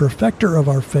founder and perfecter of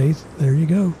our faith, there you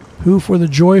go, who for the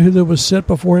joy that was set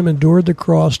before him endured the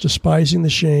cross, despising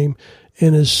the shame,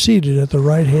 and is seated at the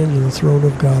right hand of the throne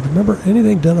of God. Remember,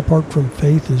 anything done apart from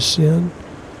faith is sin.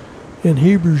 And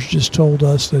Hebrews just told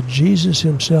us that Jesus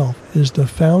himself is the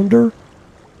founder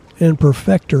and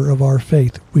perfecter of our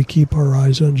faith. We keep our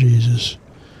eyes on Jesus.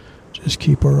 Just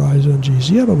keep our eyes on Jesus.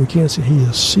 Yeah, but we can't say he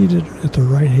is seated at the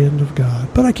right hand of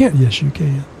God. But I can't. Yes, you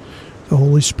can. The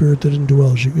Holy Spirit that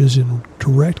indwells you is in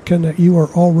direct connect. You are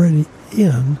already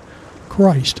in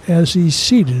Christ as he's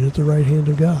seated at the right hand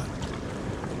of God.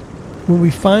 When we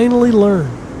finally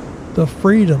learn the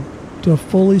freedom to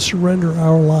fully surrender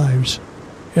our lives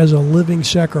as a living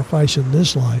sacrifice in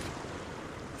this life,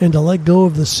 and to let go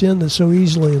of the sin that so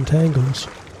easily entangles,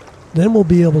 then we'll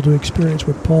be able to experience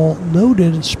what Paul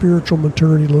noted spiritual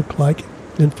maturity looked like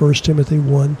in 1 Timothy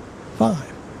 1:5,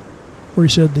 where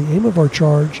he said the aim of our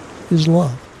charge is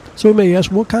love. So we may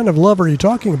ask, what kind of love are you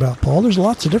talking about, Paul? There's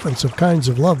lots of different kinds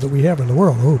of love that we have in the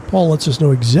world. Oh, Paul lets us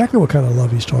know exactly what kind of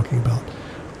love he's talking about.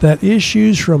 That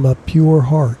issues from a pure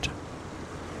heart.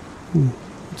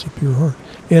 What's a pure heart?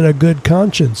 And a good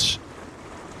conscience.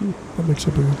 What makes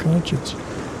up a good conscience?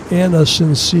 And a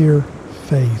sincere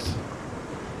faith.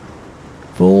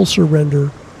 Full surrender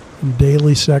and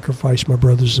daily sacrifice, my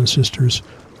brothers and sisters,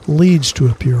 leads to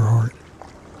a pure heart,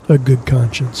 a good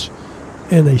conscience,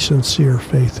 and a sincere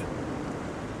faith.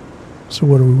 So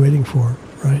what are we waiting for,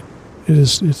 right?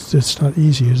 It's not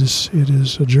easy. It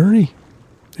is a journey.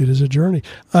 It is a journey.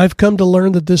 I've come to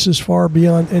learn that this is far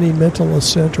beyond any mental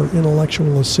assent or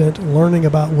intellectual assent, learning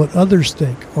about what others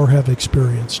think or have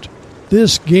experienced.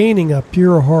 This gaining a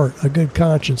pure heart, a good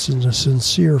conscience, and a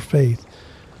sincere faith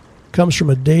comes from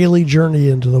a daily journey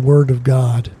into the Word of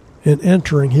God and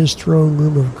entering His throne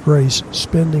room of grace,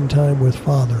 spending time with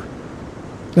Father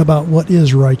about what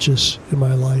is righteous in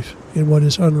my life and what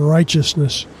is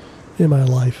unrighteousness in my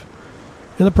life.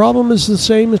 And the problem is the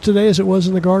same as today as it was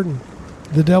in the garden.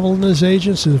 The devil and his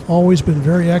agents have always been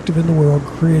very active in the world,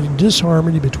 creating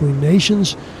disharmony between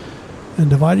nations and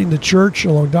dividing the church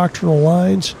along doctrinal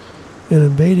lines and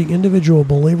invading individual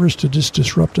believers to just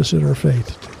disrupt us in our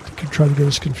faith, to try to get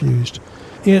us confused.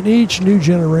 In each new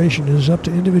generation, it is up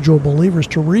to individual believers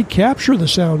to recapture the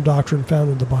sound doctrine found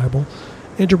in the Bible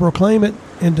and to proclaim it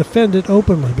and defend it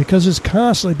openly, because it's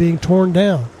constantly being torn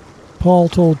down. Paul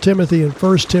told Timothy in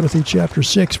 1 Timothy chapter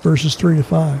 6, verses 3 to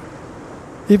 5,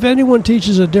 "If anyone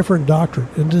teaches a different doctrine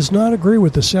and does not agree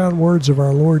with the sound words of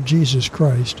our Lord Jesus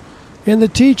Christ and the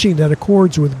teaching that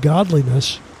accords with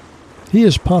godliness, he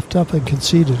is puffed up and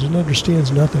conceited and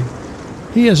understands nothing.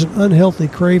 He has an unhealthy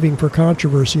craving for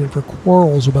controversy and for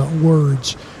quarrels about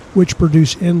words, which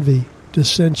produce envy,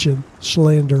 dissension,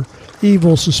 slander,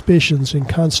 evil suspicions, and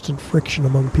constant friction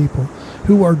among people,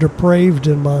 who are depraved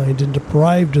in mind and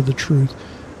deprived of the truth,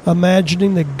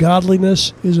 imagining that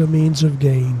godliness is a means of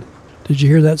gain." Did you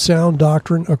hear that? Sound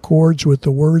doctrine accords with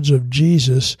the words of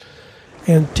Jesus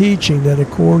and teaching that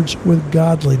accords with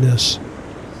godliness.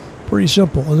 Pretty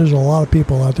simple. And there's a lot of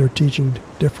people out there teaching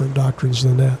different doctrines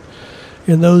than that.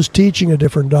 And those teaching a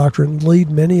different doctrine lead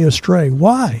many astray.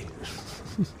 Why?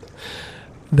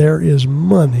 There is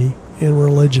money in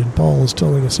religion. Paul is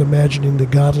telling us, imagining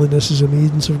that godliness is a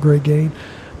means of great gain.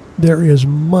 There is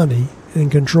money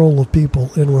and control of people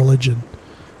in religion.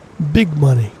 Big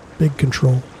money, big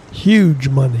control. Huge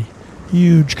money,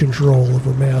 huge control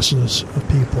over masses of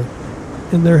people.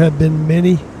 And there have been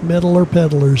many meddler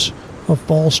peddlers of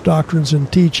false doctrines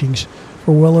and teachings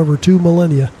for well over 2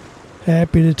 millennia,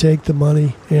 happy to take the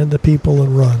money and the people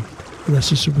and run. And that's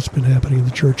just what's been happening in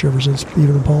the church ever since,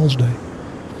 even in Paul's day.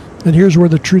 And here's where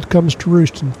the truth comes to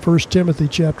roost in 1 Timothy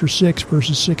chapter 6,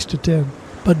 verses 6 to 10.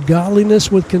 "But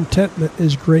godliness with contentment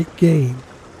is great gain.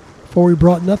 For we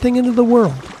brought nothing into the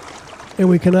world, and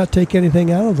we cannot take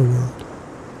anything out of the world.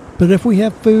 But if we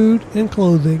have food and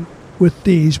clothing, with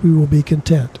these we will be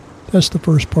content." That's the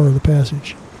first part of the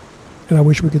passage. And I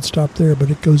wish we could stop there, but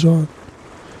it goes on.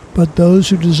 "But those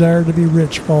who desire to be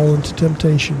rich fall into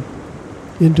temptation,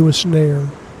 into a snare,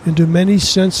 into many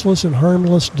senseless and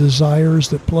harmless desires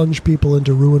that plunge people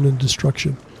into ruin and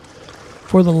destruction.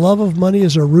 For the love of money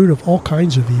is a root of all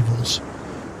kinds of evils.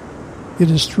 It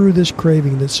is through this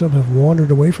craving that some have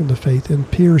wandered away from the faith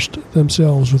and pierced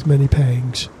themselves with many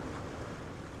pangs."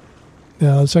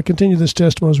 Now, as I continue this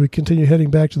testimony, as we continue heading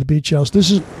back to the beach house,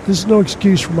 this is no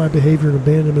excuse for my behavior and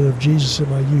abandonment of Jesus in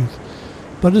my youth.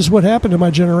 But it's what happened in my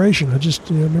generation.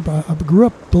 I grew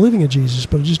up believing in Jesus,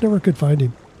 but I just never could find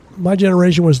him. My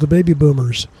generation was the baby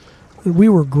boomers. And we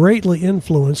were greatly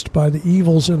influenced by the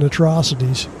evils and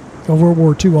atrocities of World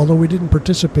War II. Although we didn't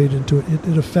participate into it,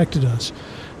 it affected us.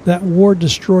 That war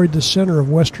destroyed the center of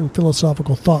Western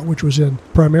philosophical thought, which was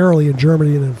primarily in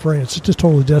Germany and in France. It just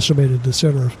totally decimated the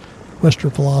center of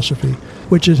Western philosophy,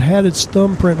 which has had its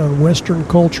thumbprint on Western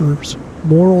culture's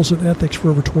morals and ethics for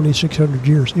over 2,600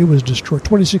 years. It was destroyed.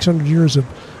 2,600 years of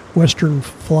Western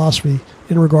philosophy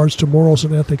in regards to morals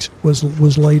and ethics was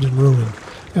laid in ruin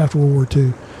after World War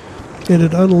II. It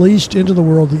had unleashed into the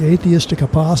world the atheistic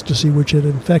apostasy which had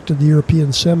infected the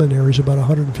European seminaries about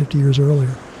 150 years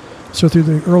earlier. So through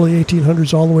the early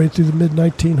 1800s all the way through the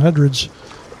mid-1900s,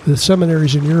 the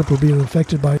seminaries in Europe were being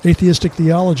infected by atheistic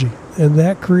theology. And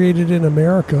that created in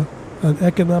America an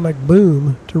economic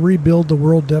boom to rebuild the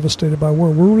world devastated by war.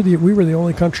 We were the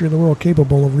only country in the world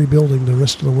capable of rebuilding the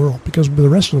rest of the world, because the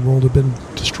rest of the world had been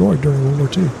destroyed during World War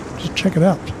II. Just check it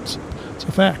out. It's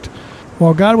a fact.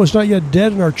 While God was not yet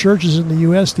dead in our churches in the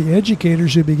U.S., the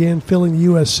educators who began filling the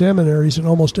U.S. seminaries in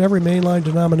almost every mainline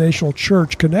denominational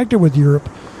church connected with Europe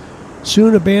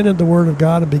soon abandoned the Word of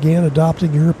God and began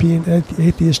adopting European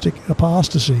atheistic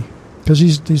apostasy.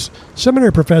 Because these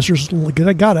seminary professors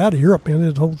got out of Europe,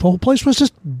 man. The whole place was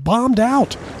just bombed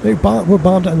out. Were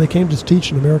bombed out, and they came to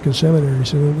teach in American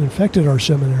seminaries, and it infected our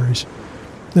seminaries.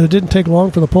 And it didn't take long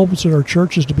for the pulpits in our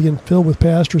churches to begin filled with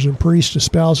pastors and priests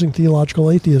espousing theological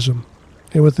atheism.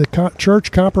 And with the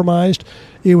church compromised,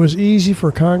 it was easy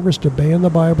for Congress to ban the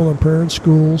Bible and prayer in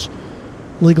schools,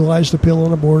 legalize the pill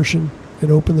and abortion,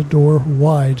 and open the door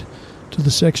wide to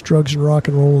the sex, drugs, and rock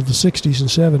and roll of the 60s and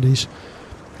 70s,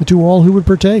 and to all who would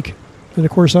partake. And,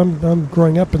 of course, I'm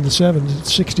growing up in the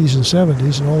 60s and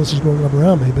 70s, and all this is going on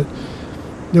around me, but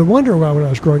no wonder why when I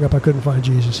was growing up I couldn't find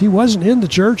Jesus. He wasn't in the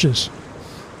churches.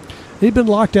 He'd been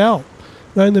locked out.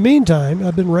 Now, in the meantime,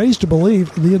 I've been raised to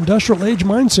believe the industrial age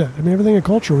mindset. I mean, everything in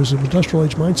culture was an industrial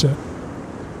age mindset.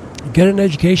 Get an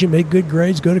education, make good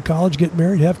grades, go to college, get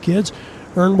married, have kids,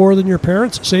 earn more than your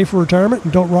parents, save for retirement,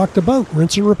 and don't rock the boat.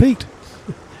 Rinse and repeat.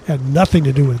 Had nothing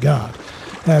to do with God.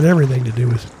 Had everything to do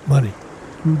with money.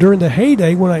 During the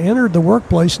heyday, when I entered the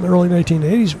workplace in the early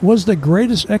 1980s, was the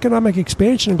greatest economic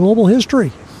expansion in global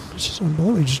history. It's just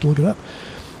unbelievable. Just look it up.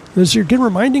 This is again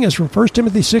reminding us from 1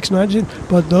 Timothy 6:19,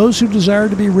 but those who desire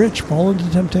to be rich fall into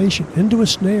temptation, into a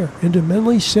snare, into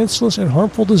mentally senseless and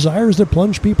harmful desires that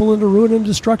plunge people into ruin and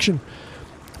destruction.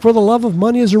 For the love of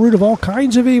money is the root of all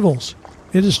kinds of evils.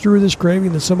 It is through this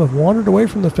craving that some have wandered away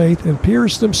from the faith and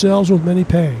pierced themselves with many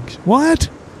pangs. What?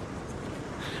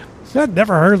 I'd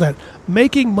never heard of that.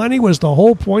 Making money was the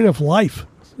whole point of life.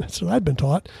 That's what I'd been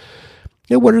taught.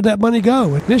 And where did that money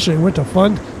go? Initially, it went to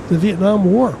fund the Vietnam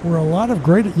War, where a lot of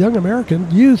great young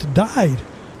American youth died.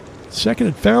 Second,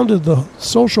 it founded the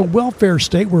social welfare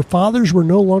state where fathers were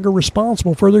no longer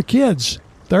responsible for their kids.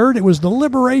 Third, it was the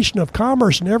liberation of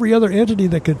commerce and every other entity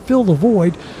that could fill the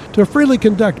void to freely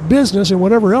conduct business and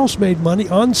whatever else made money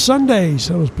on Sundays.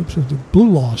 That was the blue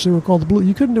laws. They were called the blue.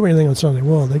 You couldn't do anything on Sunday.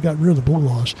 Well, they got rid of the blue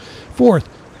laws. Fourth,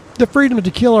 the freedom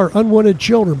to kill our unwanted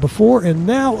children before and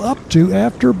now up to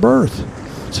after birth.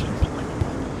 It's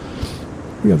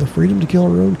unbelievable. We have the freedom to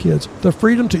kill our own kids. The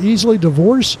freedom to easily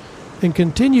divorce and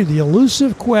continue the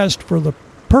elusive quest for the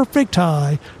perfect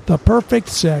high, the perfect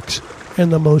sex,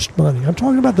 and the most money. I'm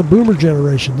talking about the boomer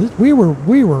generation. We were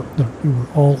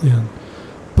all in.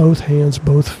 Both hands,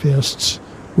 both fists.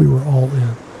 We were all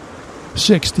in.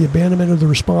 Sixth, the abandonment of the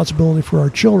responsibility for our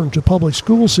children to public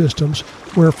school systems,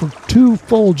 where for 2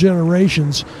 full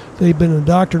generations they've been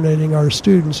indoctrinating our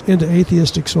students into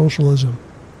atheistic socialism.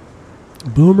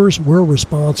 Boomers were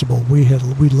responsible. We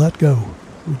let go.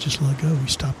 We just let go. We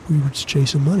stopped. We were just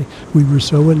chasing money. We were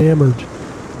so enamored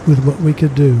with what we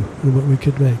could do and what we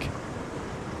could make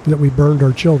that we burned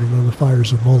our children on the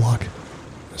fires of Moloch.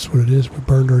 That's what it is. We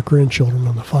burned our grandchildren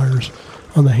on the fires,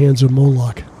 on the hands of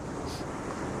Moloch.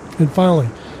 And finally,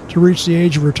 to reach the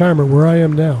age of retirement where I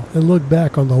am now and look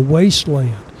back on the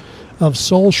wasteland of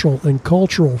social and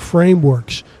cultural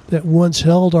frameworks that once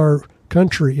held our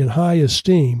country in high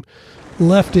esteem,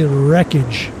 left in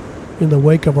wreckage in the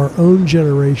wake of our own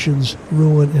generation's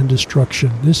ruin and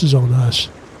destruction. This is on us.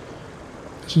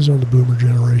 This is on the boomer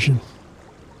generation.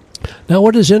 Now,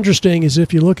 what is interesting is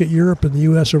if you look at Europe and the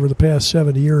U.S. over the past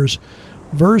 70 years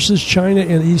versus China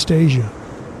and East Asia,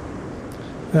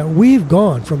 that we've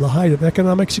gone from the height of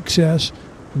economic success,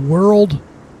 world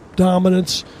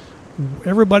dominance,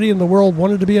 everybody in the world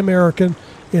wanted to be American,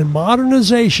 in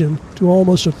modernization to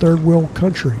almost a third world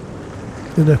country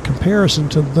in a comparison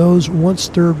to those once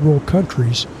third world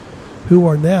countries who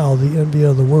are now the envy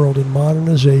of the world in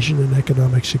modernization and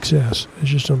economic success.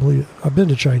 It's just unbelievable. I've been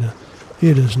to China.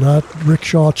 It is not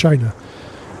rickshaw China.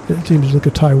 It seems to look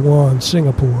at Taiwan,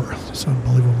 Singapore. It's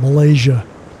unbelievable. Malaysia.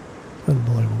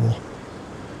 Unbelievable.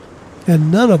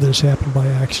 And none of this happened by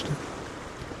accident.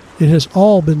 It has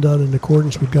all been done in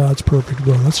accordance with God's perfect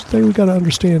will. That's the thing we've got to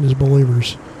understand as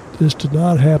believers. This did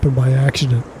not happen by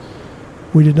accident.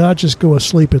 We did not just go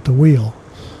asleep at the wheel.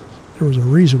 There was a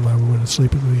reason why we went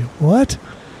asleep at the wheel. What?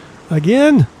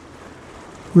 Again?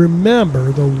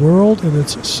 Remember, the world and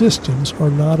its systems are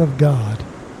not of God.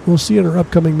 We'll see in our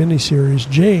upcoming miniseries,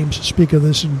 James speak of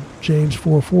this in James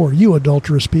 4:4. You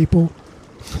adulterous people.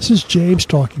 This is James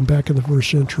talking back in the first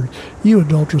century. You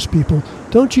adulterous people,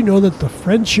 don't you know that the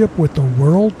friendship with the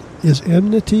world is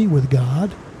enmity with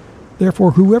God?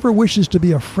 Therefore, whoever wishes to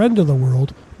be a friend of the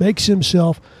world makes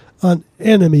himself an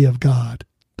enemy of God.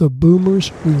 The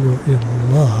boomers, we were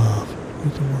in love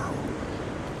with the world.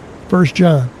 1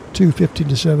 John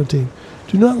 2:15-17.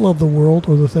 Do not love the world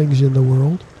or the things in the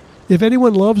world. If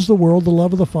anyone loves the world, the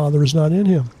love of the Father is not in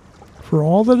him. For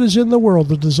all that is in the world,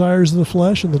 the desires of the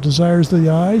flesh and the desires of the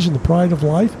eyes and the pride of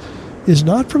life, is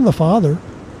not from the Father,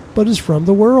 but is from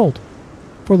the world.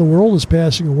 For the world is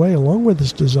passing away along with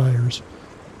its desires.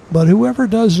 But whoever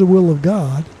does the will of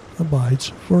God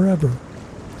abides forever.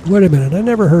 Wait a minute, I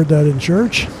never heard that in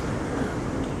church.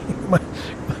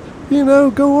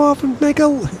 Go off and make a...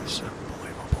 It's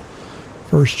unbelievable.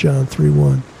 1 John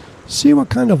 3:1. See what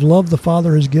kind of love the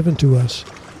Father has given to us,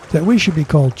 that we should be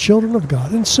called children of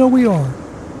God, and so we are.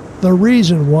 The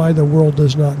reason why the world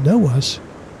does not know us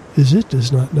is it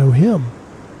does not know him.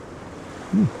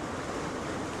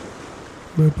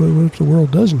 But what if the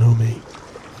world does know me?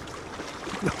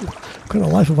 What kind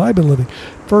of life have I been living?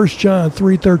 1 John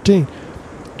 3:13.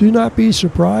 Do not be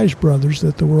surprised, brothers,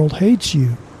 that the world hates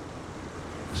you.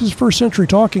 This is first century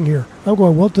talking here. I'm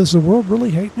going, well, does the world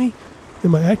really hate me?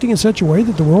 Am I acting in such a way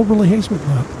that the world really hates me?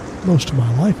 Well, most of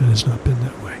my life it has not been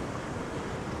that way.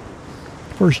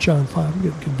 1 John 5. I'm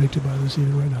getting convicted by this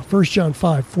even right now. 1 John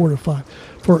 5, 4-5.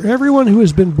 For everyone who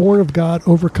has been born of God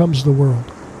overcomes the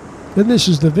world. And this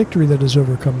is the victory that has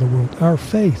overcome the world, our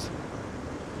faith.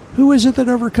 Who is it that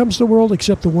overcomes the world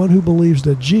except the one who believes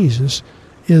that Jesus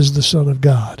is the Son of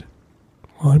God?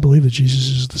 Well, I believe that Jesus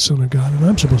is the Son of God, and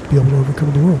I'm supposed to be able to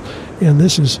overcome the world. And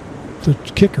this is the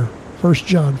kicker, 1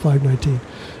 John 5:19.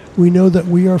 We know that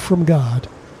we are from God,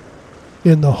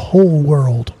 and the whole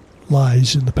world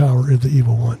lies in the power of the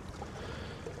evil one.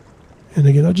 And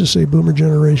again, I'll just say, boomer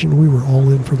generation, we were all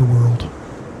in for the world.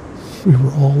 We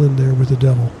were all in there with the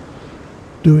devil,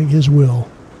 doing his will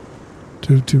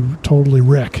to totally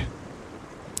wreck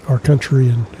our country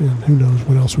and who knows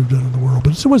what else we've done in the world.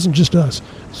 But it wasn't just us.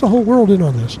 It's the whole world in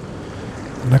on this.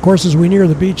 And of course, as we near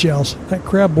the beach house, that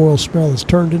crab boil smell has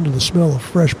turned into the smell of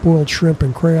fresh boiled shrimp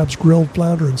and crabs, grilled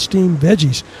flounder, and steamed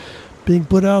veggies being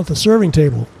put out at the serving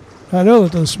table. I know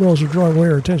that those smells are drawing away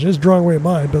our attention. It's drawing away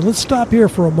mine. But let's stop here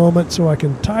for a moment so I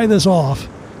can tie this off,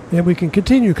 and we can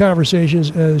continue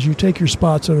conversations as you take your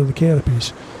spots under the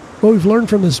canopies. What we've learned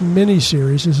from this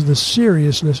mini-series is the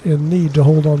seriousness and need to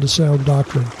hold on to sound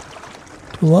doctrine,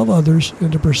 to love others,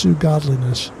 and to pursue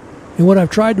godliness. And what I've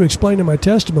tried to explain in my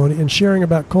testimony and sharing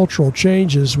about cultural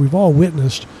changes we've all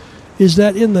witnessed is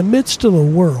that in the midst of the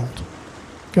world,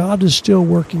 God is still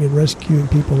working and rescuing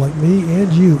people like me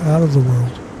and you out of the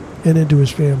world and into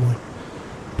his family.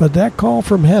 But that call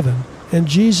from heaven and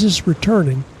Jesus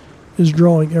returning is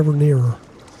drawing ever nearer.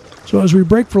 So as we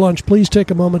break for lunch, please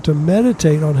take a moment to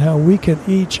meditate on how we can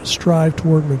each strive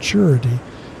toward maturity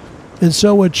and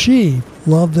so achieve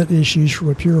love that issues from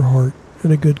a pure heart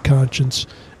and a good conscience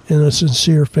and a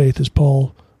sincere faith, as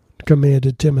Paul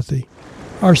commanded Timothy.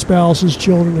 Our spouses,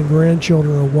 children, and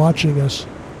grandchildren are watching us.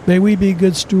 May we be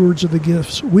good stewards of the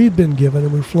gifts we've been given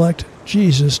and reflect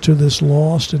Jesus to this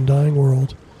lost and dying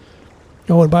world.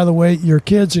 Oh, and by the way, your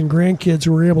kids and grandkids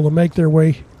who were able to make their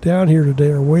way down here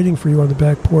today are waiting for you on the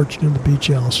back porch and in the beach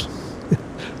house.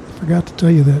 I forgot to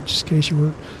tell you that, just in case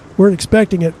you weren't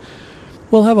expecting it.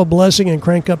 We'll have a blessing and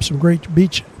crank up some great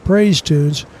beach praise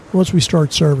tunes once we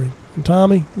start serving. And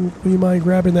Tommy, will you mind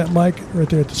grabbing that mic right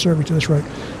there at the serving to this right?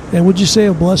 And would you say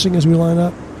a blessing as we line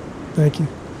up? Thank you.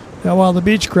 Now, while the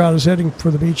beach crowd is heading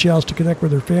for the beach house to connect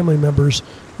with their family members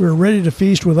who are ready to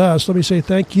feast with us, let me say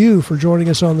thank you for joining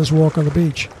us on this walk on the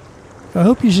beach. I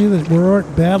hope you see that we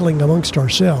aren't battling amongst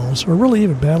ourselves or really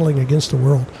even battling against the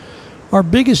world. Our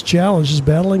biggest challenge is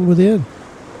battling within.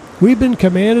 We've been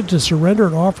commanded to surrender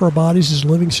and offer our bodies as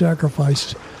living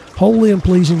sacrifices, holy and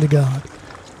pleasing to God.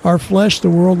 Our flesh, the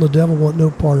world, and the devil want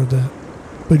no part of that.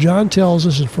 But John tells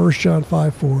us in 1 John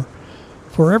 5:4,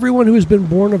 for everyone who has been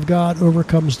born of God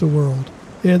overcomes the world.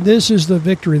 And this is the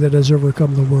victory that has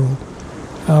overcome the world,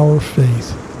 our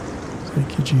faith.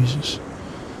 Thank you, Jesus.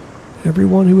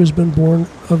 Everyone who has been born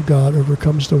of God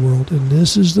overcomes the world, and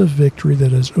this is the victory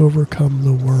that has overcome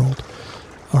the world.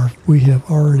 We have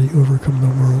already overcome the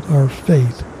world. Our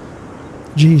faith,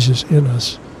 Jesus in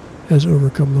us, has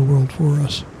overcome the world for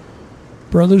us.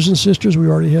 Brothers and sisters, we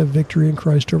already have victory in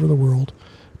Christ over the world.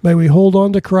 May we hold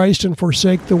on to Christ and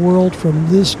forsake the world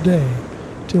from this day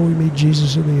till we meet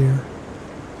Jesus in the air.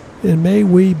 And may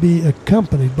we be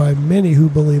accompanied by many who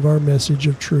believe our message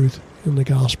of truth in the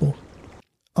gospel.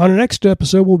 On our next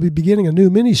episode, we'll be beginning a new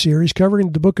mini-series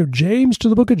covering the book of James to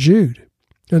the book of Jude.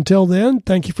 Until then,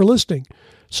 thank you for listening.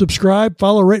 Subscribe,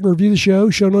 follow, rate, and review the show.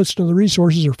 Show notes and other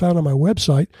resources are found on my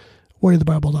website,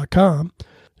 wayofthebible.com.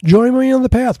 Join me on the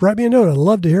path. Write me a note. I'd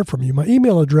love to hear from you. My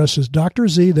email address is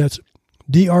DrZ, that's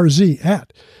DrZ,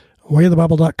 at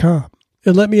wayofthebible.com.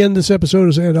 And let me end this episode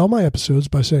as I end all my episodes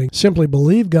by saying, simply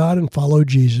believe God and follow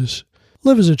Jesus.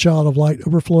 Live as a child of light,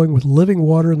 overflowing with living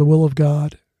water in the will of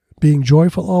God, being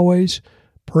joyful always,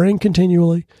 praying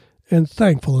continually, and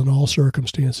thankful in all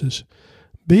circumstances.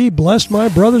 Be blessed, my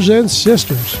brothers and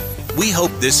sisters. We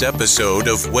hope this episode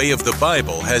of Way of the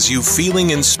Bible has you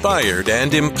feeling inspired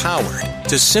and empowered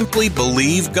to simply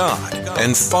believe God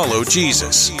and follow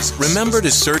Jesus. Remember to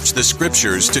search the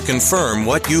scriptures to confirm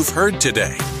what you've heard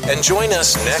today. And join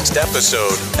us next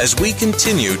episode as we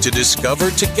continue to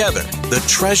discover together the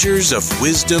treasures of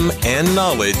wisdom and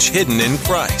knowledge hidden in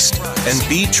Christ, and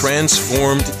be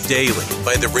transformed daily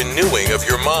by the renewing of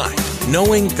your mind,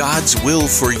 knowing God's will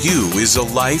for you is a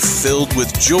life filled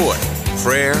with joy,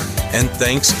 prayer, and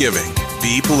thanksgiving.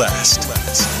 Be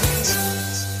blessed.